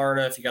of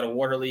Florida. If you got a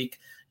water leak,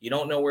 you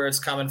don't know where it's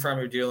coming from,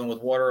 you're dealing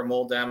with water or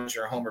mold damage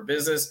in your home or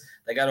business.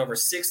 They got over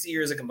 60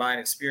 years of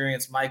combined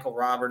experience. Michael,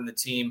 Robert, and the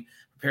team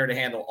prepared to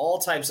handle all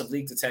types of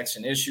leak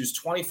detection issues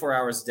 24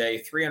 hours a day,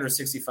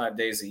 365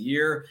 days a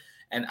year.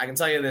 And I can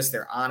tell you this,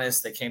 they're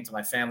honest. They came to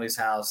my family's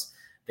house.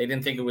 They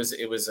didn't think it was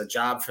a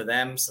job for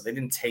them, so they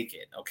didn't take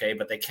it, okay?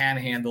 But they can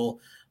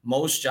handle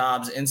most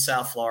jobs in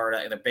South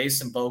Florida. They're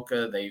based in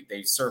Boca.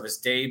 They service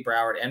Dade,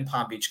 Broward, and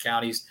Palm Beach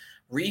counties.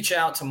 Reach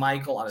out to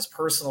Michael on his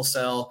personal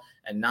cell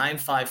at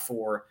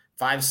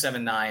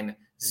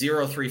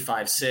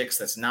 954-579-0356.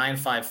 That's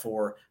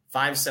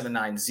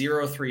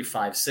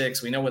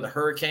 954-579-0356. We know with the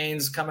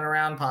hurricanes coming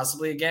around,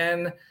 possibly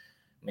again,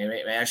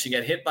 may actually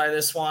get hit by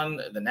this one,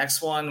 the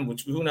next one,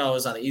 which who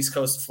knows, on the East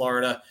Coast of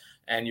Florida,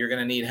 and you're going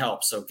to need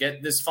help. So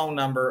get this phone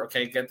number,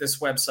 okay? Get this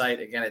website.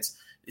 Again, it's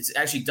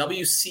actually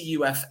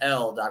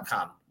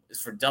WCUFL.com. It's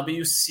for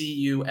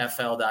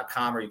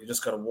WCUFL.com, or you can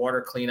just go to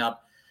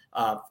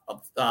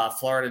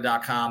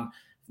watercleanup.florida.com,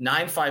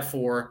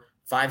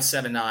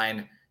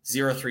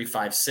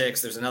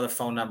 954-579-0356. There's another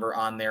phone number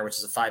on there, which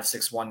is a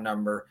 561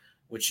 number,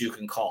 which you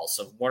can call.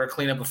 So Water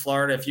Cleanup of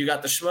Florida, if you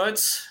got the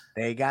schmutz,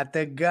 they got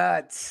the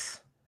guts.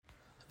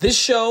 This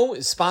show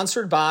is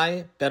sponsored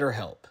by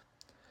BetterHelp.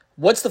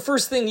 What's the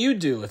first thing you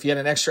do if you had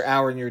an extra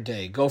hour in your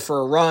day? Go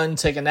for a run,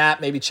 take a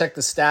nap, maybe check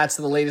the stats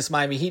of the latest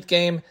Miami Heat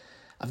game?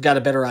 I've got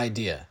a better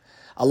idea.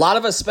 A lot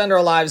of us spend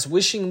our lives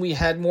wishing we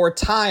had more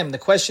time. The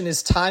question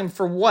is, time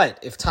for what?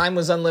 If time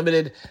was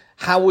unlimited,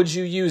 how would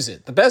you use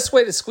it? The best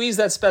way to squeeze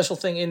that special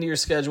thing into your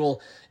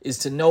schedule is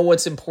to know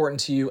what's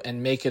important to you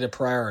and make it a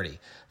priority.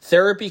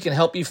 Therapy can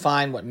help you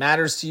find what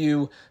matters to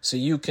you so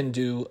you can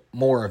do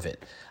more of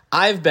it.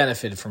 I've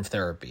benefited from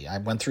therapy. I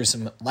went through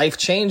some life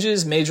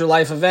changes, major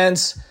life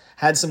events,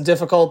 had some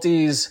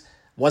difficulties,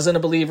 wasn't a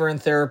believer in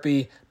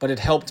therapy, but it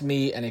helped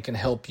me and it can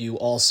help you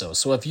also.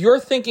 So if you're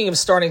thinking of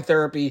starting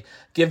therapy,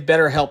 give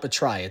BetterHelp a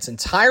try. It's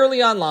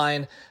entirely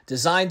online,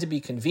 designed to be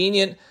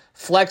convenient,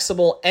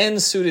 flexible, and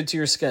suited to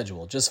your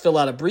schedule. Just fill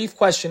out a brief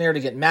questionnaire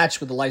to get matched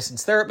with a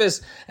licensed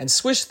therapist and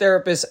switch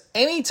therapists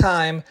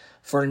anytime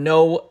for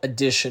no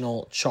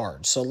additional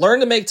charge. So learn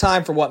to make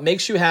time for what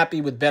makes you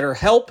happy with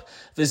BetterHelp.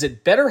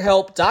 Visit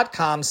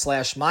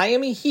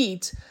BetterHelp.com/Miami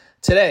Heat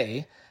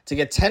today to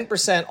get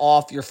 10%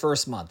 off your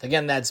first month.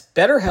 Again, that's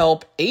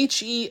BetterHelp,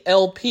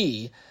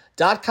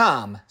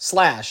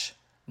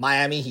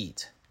 HELP.com/Miami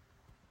Heat.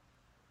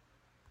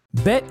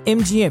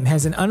 BetMGM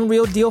has an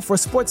unreal deal for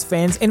sports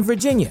fans in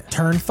Virginia.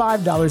 Turn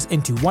 $5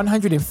 into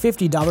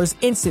 $150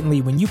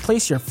 instantly when you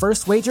place your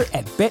first wager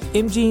at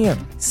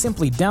BetMGM.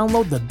 Simply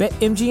download the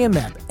BetMGM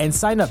app and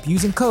sign up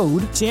using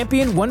code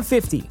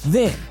Champion150.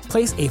 Then,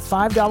 place a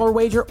 $5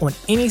 wager on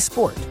any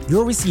sport.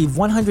 You'll receive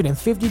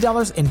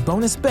 $150 in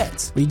bonus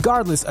bets,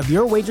 regardless of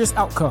your wager's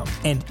outcome.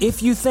 And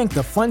if you think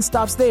the fun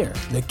stops there,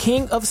 the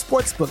king of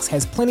sportsbooks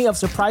has plenty of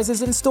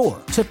surprises in store.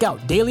 Check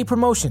out daily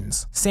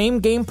promotions,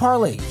 same-game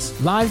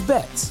parlays, live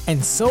bets,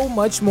 and so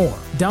much more.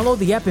 Download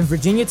the app in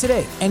Virginia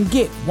today and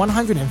get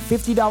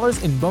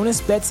 $150 in bonus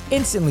bets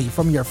instantly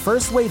from your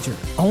first wager.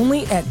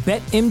 Only at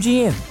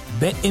BetMGM.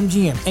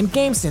 BetMGM and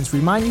GameSense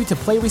remind you to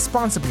play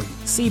responsibly.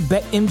 See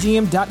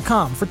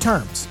BetMGM.com for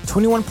terms.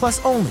 21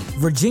 plus only.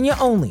 Virginia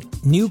only.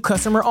 New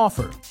customer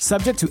offer.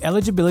 Subject to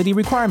eligibility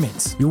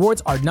requirements.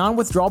 Rewards are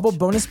non-withdrawable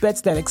bonus bets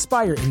that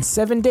expire in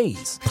 7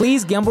 days.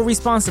 Please gamble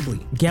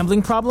responsibly.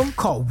 Gambling problem?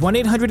 Call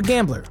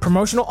 1-800-GAMBLER.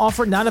 Promotional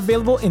offer not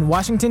available in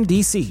Washington,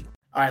 D.C.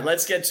 All right,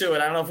 let's get to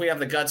it. I don't know if we have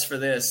the guts for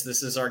this.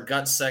 This is our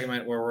guts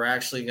segment where we're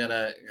actually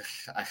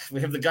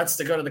we have the guts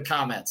to go to the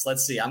comments.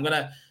 Let's see.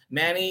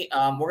 Manny,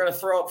 we're going to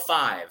throw up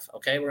 5,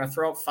 okay? We're going to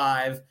throw up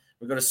 5.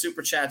 We go to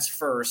Super Chats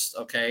first,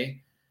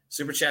 okay?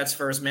 Super Chats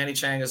first. Manny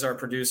Chang is our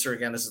producer.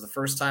 Again, this is the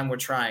first time we're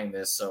trying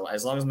this, so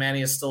as long as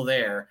Manny is still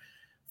there,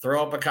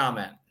 throw up a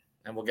comment,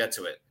 and we'll get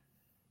to it.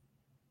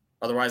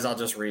 Otherwise, I'll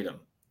just read them.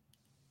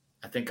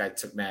 I think I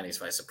took Manny's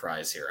by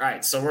surprise here. All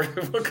right, so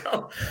we'll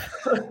go.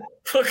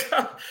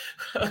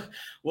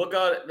 We'll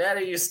go.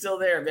 Manny, you still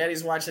there?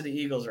 Manny's watching the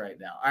Eagles right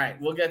now. All right,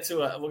 we'll get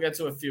to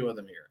a few of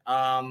them here.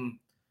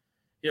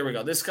 Here we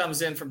go. This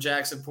comes in from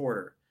Jackson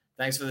Porter.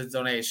 Thanks for the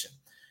donation.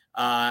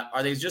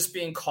 Are they just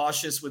being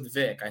cautious with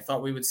Vic? I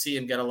thought we would see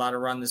him get a lot of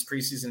run this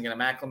preseason, get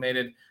him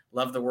acclimated.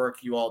 Love the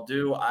work you all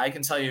do. I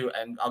can tell you,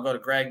 and I'll go to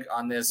Greg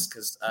on this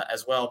because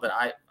as well, but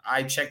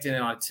I checked in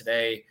on it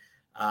today.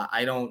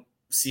 I don't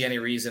see any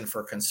reason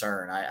for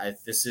concern.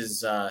 This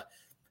was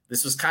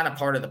kind of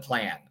part of the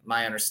plan,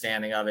 my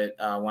understanding of it.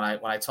 When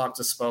I talked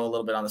to Spo a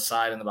little bit on the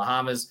side in the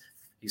Bahamas,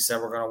 he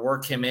said, we're going to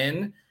work him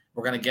in.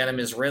 We're going to get him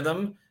his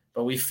rhythm.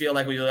 But we feel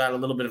like we got a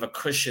little bit of a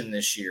cushion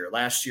this year.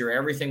 Last year,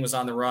 everything was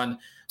on the run.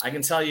 I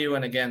can tell you,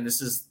 and again,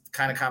 this is the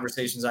kind of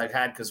conversations I've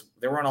had because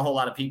there weren't a whole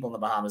lot of people in the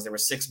Bahamas. There were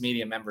 6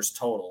 media members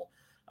total.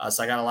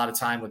 So I got a lot of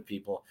time with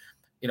people.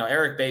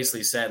 Eric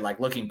basically said, like,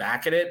 looking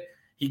back at it,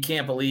 he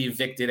can't believe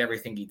Vic did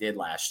everything he did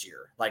last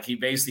year. Like, he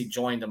basically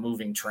joined a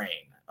moving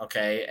train.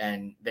 Okay.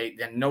 And they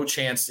had no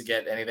chance to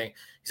get anything.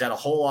 He's had a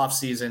whole off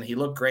season. He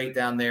looked great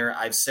down there.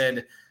 I've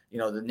said,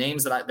 the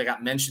names that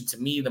got mentioned to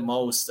me the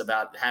most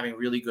about having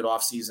really good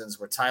off seasons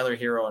were Tyler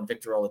Hero and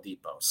Victor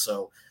Oladipo.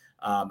 So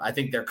I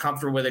think they're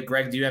comfortable with it.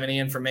 Greg, do you have any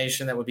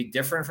information that would be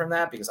different from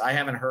that? Because I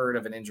haven't heard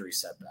of an injury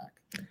setback.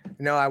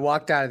 No, I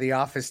walked out of the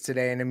office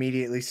today and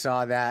immediately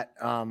saw that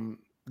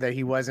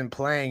he wasn't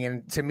playing.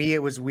 And to me,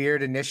 it was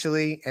weird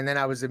initially. And then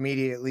I was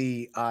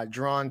immediately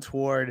drawn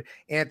toward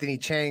Anthony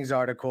Chang's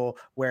article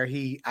where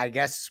he, I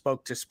guess,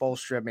 spoke to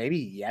Spoelstra maybe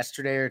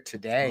yesterday or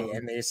today.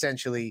 And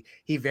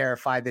he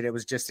verified that it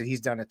was just that he's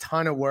done a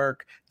ton of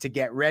work to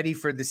get ready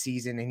for the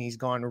season. And he's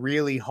gone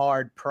really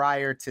hard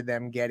prior to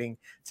them getting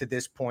to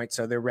this point.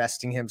 So they're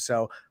resting him.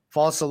 So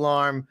false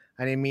alarm.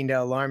 I didn't mean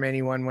to alarm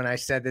anyone when I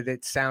said that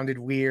it sounded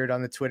weird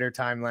on the Twitter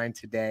timeline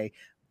today.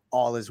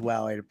 All is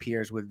well, it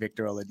appears, with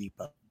Victor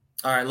Oladipo.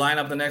 All right, line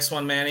up the next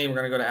one, Manny. We're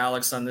going to go to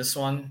Alex on this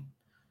one.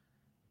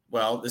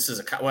 Well,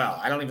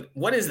 I don't even –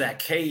 what is that,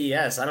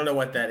 KES? I don't know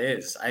what that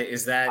is. I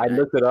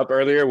looked it up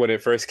earlier when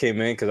it first came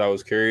in because I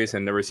was curious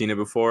and never seen it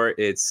before.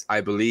 It's,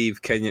 I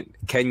believe,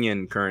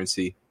 Kenyan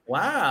currency.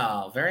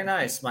 Wow, very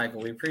nice,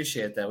 Michael. We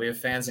appreciate that. We have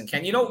fans in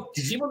Kenya.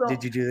 Did you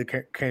do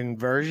the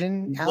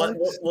conversion,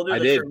 Alex? We'll do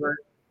the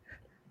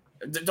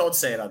conversion. Don't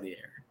say it on the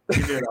air.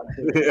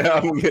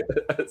 Yeah,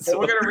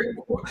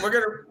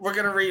 we're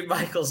gonna read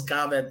Michael's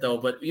comment though.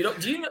 But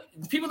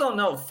people don't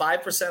know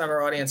 5% of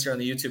our audience here on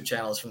the YouTube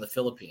channel is from the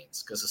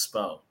Philippines because of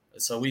SPO.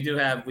 So we do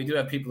have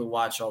people who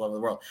watch all over the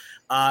world.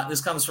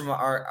 This comes from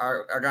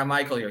our guy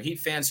Michael here. Heat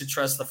fans who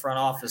trust the front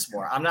office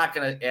more. I'm not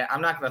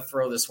gonna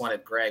throw this one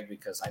at Greg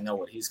because I know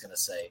what he's gonna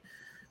say.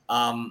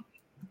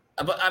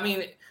 But I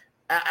mean,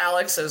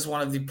 Alex, as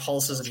one of the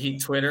pulses of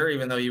Heat Twitter,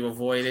 even though you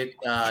avoid it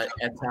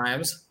at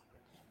times.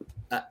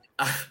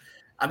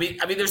 I mean,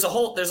 there's a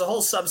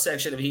whole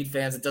subsection of Heat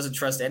fans that doesn't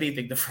trust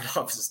anything the front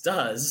office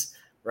does,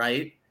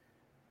 right?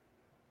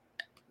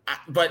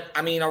 But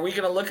I mean, are we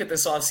going to look at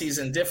this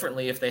offseason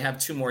differently if they have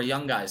two more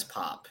young guys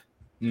pop?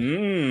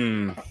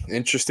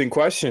 Interesting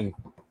question.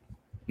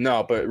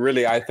 No, but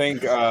really, I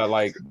think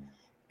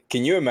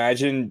can you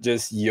imagine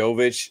just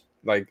Jovic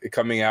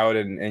coming out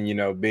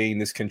and being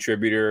this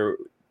contributor,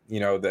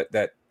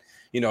 that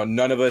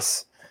none of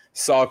us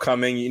saw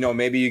coming.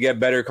 Maybe you get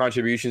better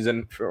contributions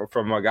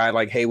from a guy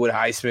like Haywood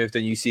Highsmith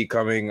than you see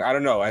coming. I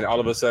don't know. And all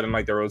of a sudden,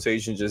 the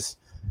rotation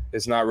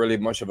it's not really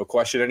much of a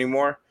question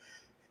anymore.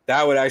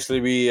 That would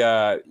actually be,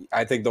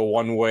 I think, the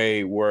one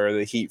way where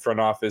the Heat front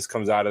office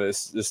comes out of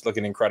this just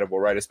looking incredible,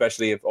 right?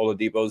 Especially if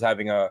Oladipo's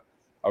having a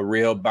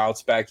real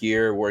bounce back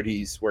year where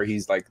he's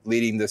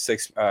leading the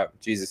six.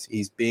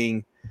 He's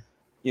being,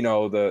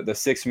 the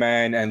sixth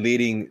man and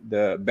leading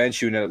the bench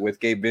unit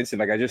with Gabe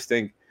Vincent. I just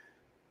think,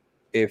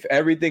 if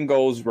everything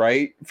goes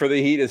right for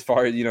the Heat, as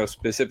far as,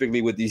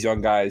 specifically with these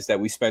young guys that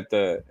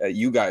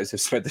you guys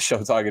have spent the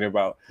show talking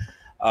about,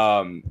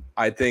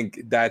 I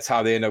think that's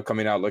how they end up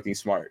coming out looking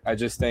smart. I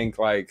just think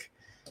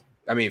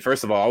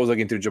first of all, I was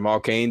looking through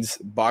Jamal Cain's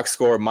box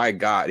score. My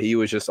God, he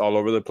was just all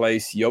over the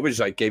place.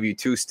 Jovic gave you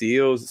 2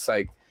 steals.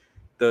 It's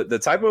the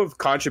type of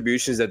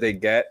contributions that they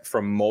get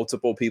from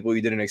multiple people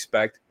you didn't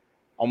expect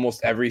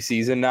almost every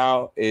season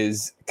now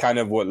is kind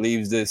of what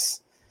leaves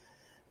this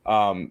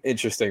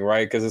interesting,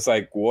 right? Because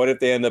it's what if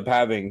they end up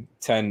having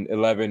 10,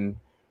 11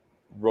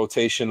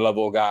 rotation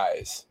level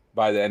guys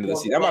by the end of the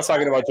season? I'm not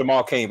talking about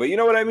Jamal Cain, but you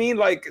know what I mean?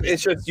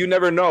 It's just, you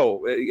never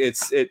know.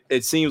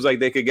 It seems like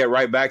they could get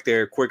right back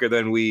there quicker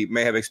than we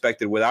may have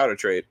expected without a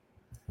trade.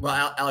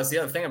 Well, Alex, the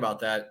other thing about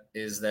that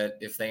is that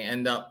if they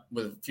end up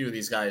with a few of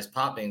these guys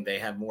popping, they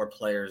have more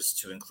players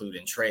to include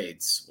in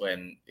trades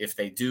if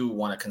they do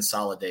want to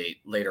consolidate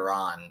later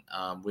on,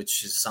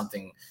 which is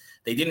something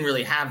they didn't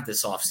really have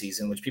this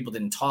offseason, which people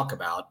didn't talk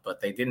about, but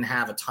they didn't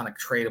have a ton of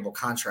tradable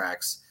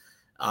contracts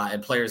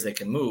and players they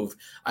can move.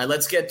 All right,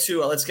 let's get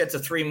to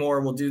 3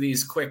 more. We'll do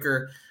these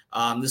quicker.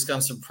 This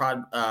comes from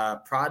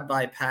Prod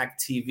by Pack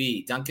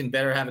TV. Duncan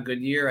better have a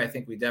good year. I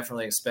think we're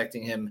definitely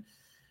expecting him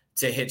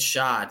to hit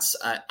shots.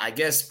 I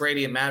guess,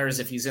 Brady, it matters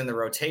if he's in the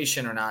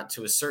rotation or not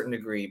to a certain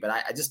degree, but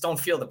I just don't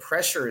feel the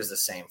pressure is the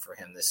same for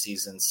him this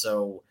season.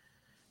 So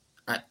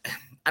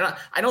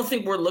I don't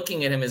think we're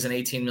looking at him as an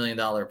 $18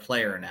 million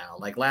player now.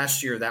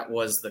 Last year, that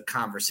was the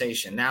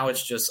conversation. Now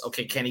it's just,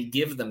 okay, can he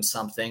give them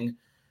something,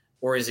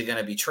 or is he going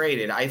to be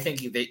traded? I think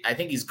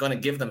he's going to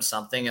give them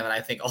something, and then I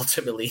think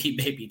ultimately he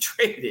may be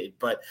traded.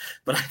 But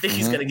I think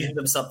he's going to give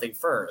them something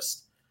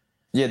first.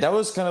 Yeah, that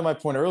was kind of my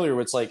point earlier.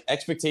 Where it's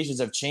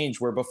expectations have changed.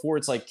 Where before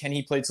it's can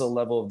he play to the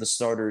level of the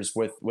starters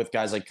with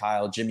guys like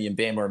Kyle, Jimmy, and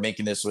Bam are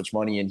making this much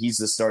money, and he's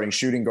the starting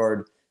shooting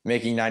guard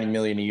making $90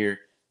 million a year.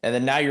 And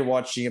then now you're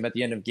watching him at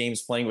the end of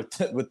games playing with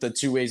the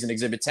 2-ways and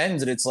Exhibit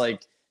 10s. And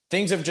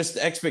it's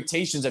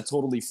expectations have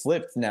totally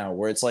flipped now,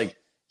 where it's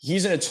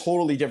he's in a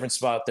totally different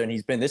spot than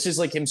he's been. This is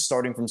him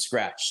starting from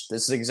scratch.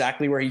 This is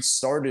exactly where he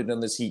started on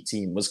this Heat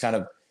team, was kind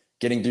of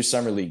getting through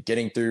Summer League,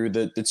 getting through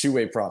the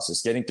 2-way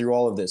process, getting through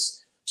all of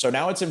this. So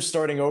now it's him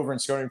starting over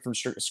and starting from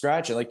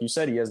scratch. And like you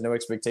said, he has no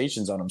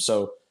expectations on him.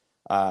 So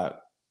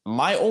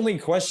my only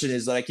question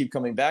is that I keep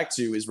coming back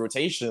to is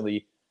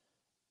rotationally,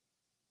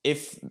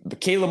 if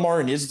Caleb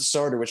Martin is the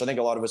starter, which I think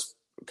a lot of us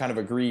kind of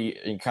agree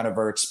and kind of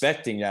are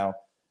expecting now,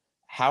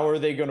 how are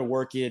they going to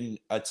work in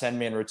a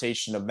 10-man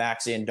rotation of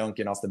Max and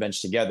Duncan off the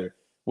bench together?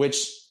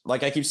 Which,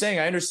 like I keep saying,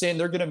 I understand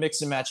they're going to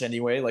mix and match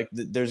anyway. Like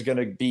there's going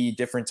to be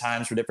different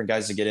times for different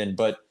guys to get in,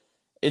 but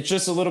it's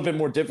just a little bit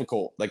more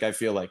difficult, like I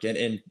feel like.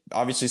 And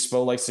obviously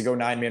Spo likes to go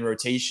 9-man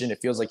rotation. It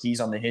feels like he's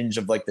on the hinge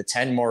of like the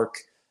 10 mark.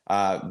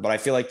 But I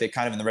feel like they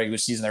kind of in the regular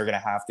season, they're going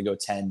to have to go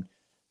 10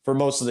 for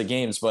most of the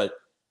games. But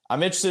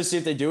I'm interested to see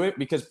if they do it,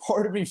 because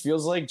part of me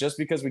feels like, just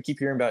because we keep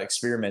hearing about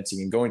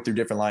experimenting and going through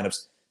different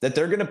lineups, that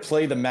they're going to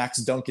play the Max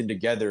Duncan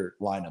together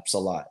lineups a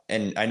lot.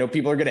 And I know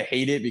people are going to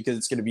hate it because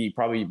it's going to be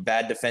probably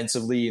bad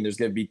defensively and there's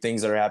going to be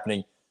things that are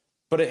happening.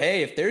 But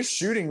hey, if they're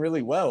shooting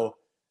really well,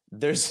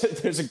 there's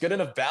a good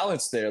enough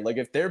balance there. Like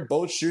if they're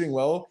both shooting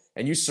well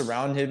and you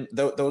surround him,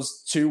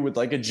 those two with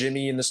like a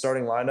Jimmy in the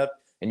starting lineup,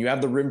 and you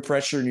have the rim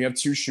pressure and you have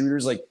two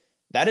shooters, like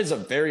that is a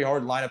very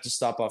hard lineup to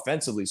stop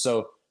offensively.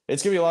 So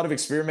it's going to be a lot of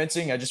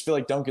experimenting. I just feel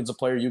like Duncan's a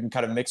player you can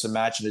kind of mix and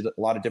match in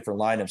a lot of different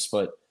lineups.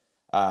 But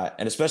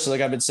and especially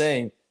like I've been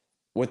saying,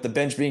 with the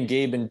bench being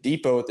Gabe and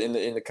Depot in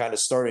the kind of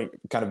starting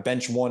kind of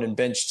bench 1 and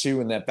bench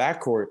 2 in that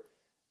backcourt,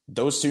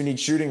 those two need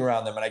shooting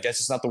around them. And I guess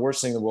it's not the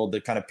worst thing in the world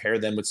to kind of pair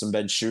them with some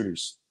bench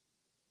shooters.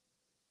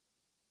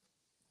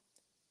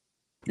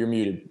 You're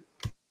muted.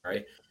 All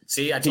right.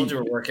 See, I told you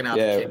we're working out.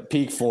 Yeah,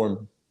 peak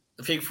form.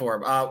 The peak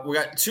form. We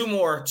got two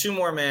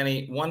more,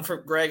 Manny. One for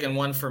Greg and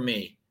one for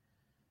me.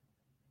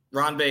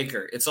 Ron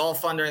Baker. It's all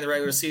fun during the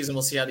regular season.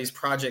 We'll see how these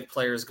project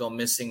players go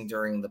missing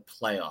during the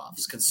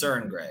playoffs.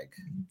 Concern, Greg.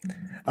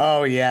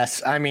 Oh,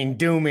 yes. I mean,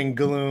 doom and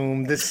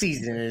gloom. The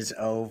season is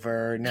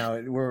over.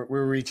 No,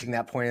 we're reaching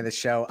that point of the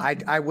show.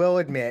 I will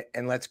admit,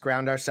 and let's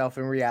ground ourselves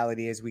in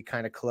reality as we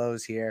kind of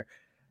close here.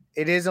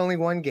 It is only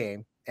one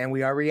game, and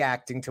we are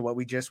reacting to what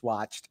we just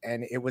watched.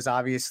 And it was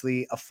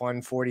obviously a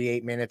fun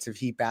 48 minutes of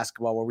Heat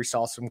basketball where we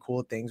saw some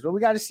cool things, but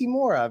we got to see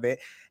more of it.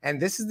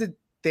 And this is the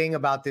thing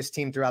about this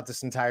team throughout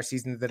this entire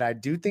season that I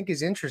do think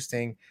is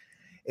interesting,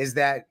 is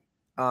that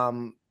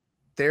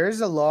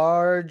there's a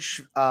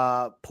large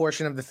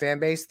portion of the fan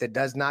base that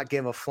does not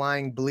give a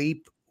flying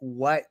bleep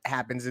what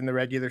happens in the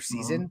regular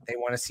season. They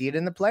want to see it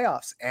in the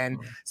playoffs. And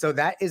so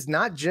that is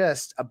not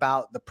just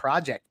about the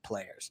project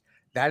players.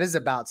 That is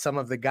about some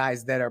of the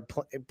guys that are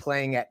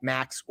playing at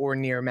max or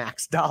near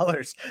max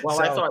dollars. Well,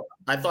 so,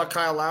 I thought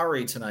Kyle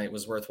Lowry tonight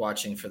was worth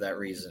watching for that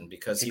reason,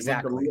 because he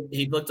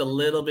looked a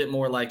little bit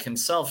more like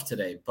himself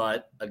today.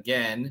 But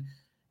again,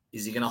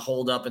 is he going to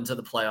hold up into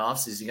the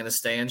playoffs? Is he going to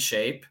stay in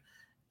shape?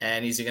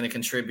 And is he going to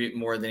contribute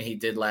more than he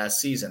did last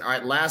season? All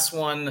right, last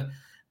one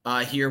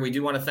here. We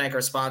do want to thank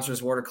our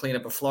sponsors, Water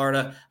Cleanup of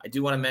Florida. I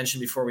do want to mention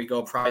before we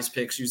go, Prize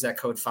Picks, use that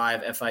code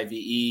 5,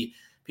 FIVE.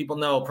 People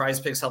know Prize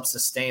Picks helps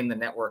sustain the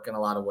network in a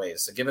lot of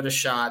ways. So give it a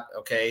shot,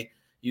 okay?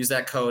 Use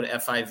that code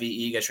FIVE,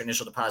 get your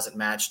initial deposit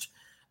matched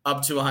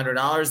up to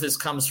 $100. This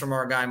comes from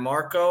our guy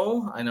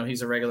Marco. I know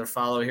he's a regular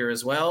follower here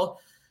as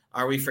well.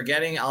 Are we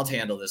forgetting? I'll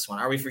handle this one.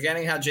 Are we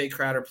forgetting how Jay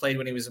Crowder played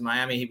when he was in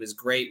Miami? He was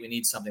great. We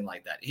need something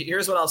like that.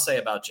 Here's what I'll say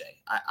about Jay.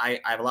 I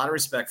have a lot of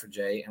respect for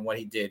Jay and what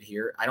he did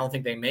here. I don't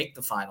think they make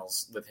the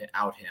finals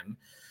without him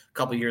a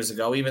couple years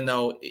ago, even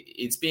though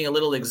it's being a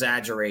little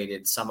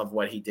exaggerated, some of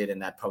what he did in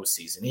that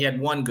postseason. He had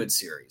one good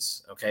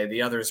series, okay?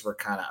 The others were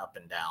kind of up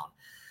and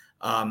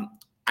down.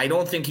 I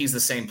don't think he's the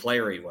same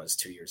player he was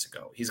 2 years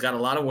ago. He's got a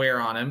lot of wear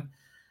on him.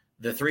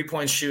 The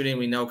three-point shooting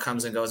we know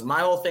comes and goes. My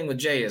whole thing with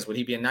Jay is, would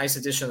he be a nice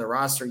addition to the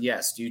roster?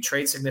 Yes. Do you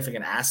trade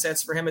significant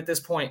assets for him at this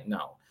point?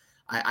 No.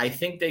 I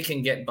think they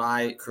can get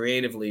by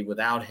creatively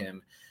without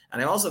him.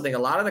 And I also think a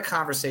lot of the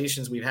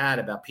conversations we've had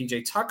about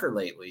PJ Tucker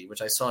lately,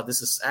 which I saw,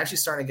 this is actually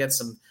starting to get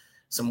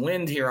some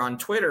wind here on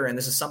Twitter, and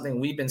this is something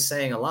we've been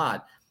saying a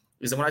lot,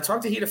 is that when I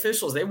talked to Heat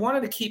officials, they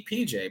wanted to keep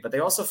PJ, but they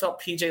also felt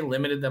PJ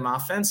limited them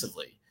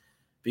offensively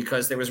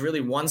because there was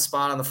really one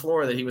spot on the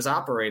floor that he was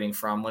operating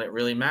from when it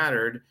really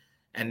mattered.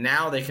 And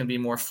now they can be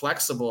more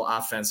flexible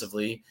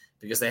offensively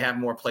because they have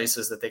more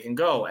places that they can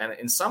go. And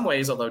in some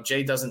ways, although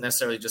Jay doesn't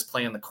necessarily just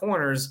play in the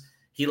corners,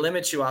 he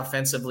limits you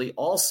offensively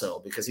also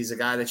because he's a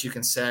guy that you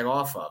can sag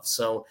off of.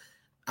 So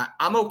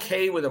I'm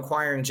okay with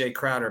acquiring Jay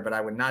Crowder, but I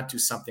would not do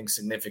something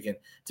significant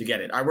to get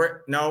it.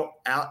 No,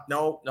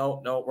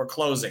 we're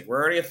closing.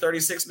 We're already at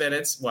 36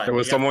 minutes. What? There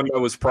was someone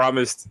that was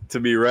promised to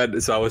be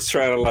read, so I was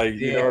trying to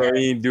you know what I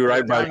mean, do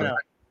right by him.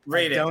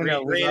 Read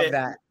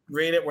it.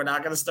 Read it. We're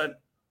not going to start.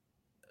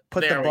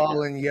 Put the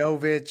ball in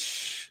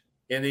Jovic.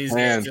 In these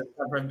games.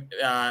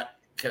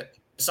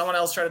 Someone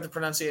else try the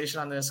pronunciation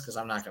on this because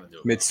I'm not going to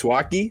do it.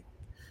 Mitswaki.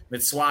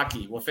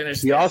 We'll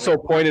finish. He also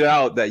pointed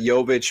out that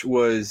Jovic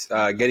was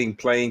getting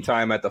playing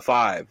time at the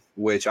 5,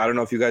 which I don't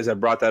know if you guys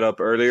have brought that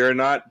up earlier or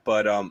not,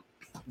 but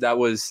that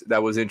was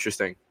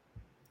interesting.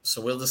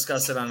 So we'll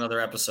discuss it on another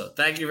episode.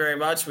 Thank you very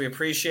much. We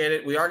appreciate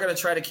it. We are going to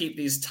try to keep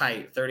these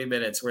tight, 30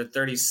 minutes. We're at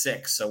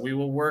 36, so we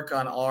will work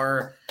on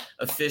our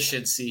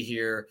efficiency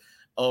here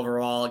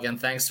overall. Again,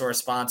 thanks to our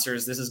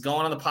sponsors. This is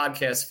going on the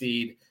podcast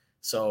feed.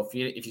 So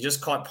if you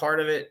just caught part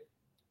of it,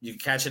 you can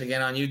catch it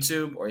again on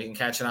YouTube, or you can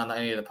catch it on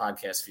any of the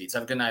podcast feeds.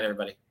 Have a good night,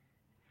 everybody.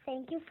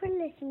 Thank you for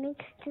listening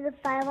to the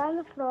 5 on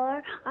the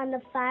Floor on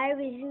the 5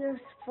 Regional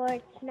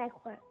Sports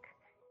Network.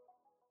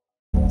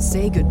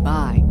 Say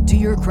goodbye to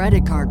your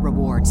credit card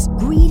rewards.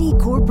 Greedy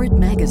corporate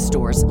mega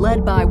stores,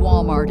 led by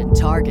Walmart and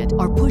Target,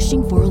 are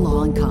pushing for a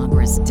law in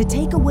Congress to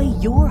take away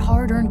your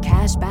hard-earned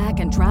cash back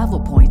and travel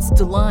points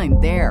to line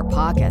their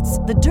pockets.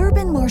 The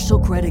Durbin-Marshall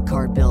credit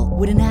card bill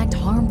would enact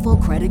harmful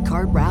credit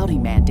card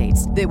routing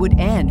mandates that would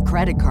end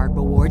credit card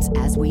rewards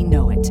as we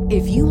know it.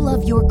 If you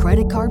love your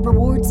credit card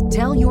rewards,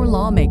 tell your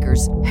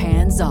lawmakers,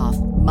 hands off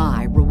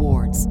my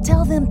rewards.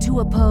 Tell them to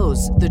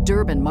oppose the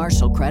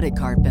Durbin-Marshall credit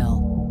card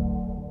bill.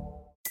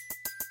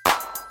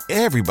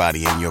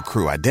 Everybody in your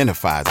crew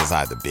identifies as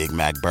either Big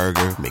Mac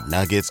Burger,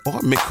 McNuggets, or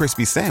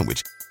McCrispy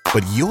Sandwich.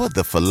 But you're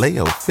the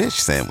Filet-O-Fish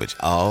Sandwich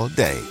all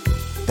day.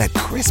 That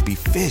crispy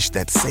fish,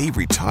 that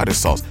savory tartar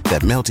sauce,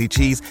 that melty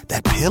cheese,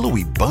 that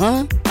pillowy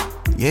bun.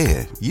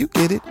 Yeah, you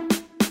get it.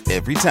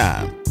 Every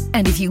time.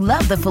 And if you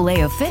love the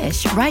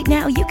Filet-O-Fish, right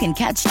now you can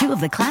catch 2 of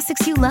the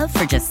classics you love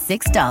for just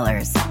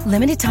 $6.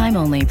 Limited time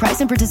only.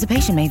 Price and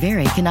participation may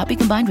vary. Cannot be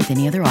combined with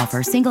any other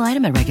offer. Single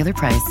item at regular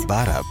price.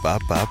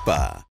 Ba-da-ba-ba-ba.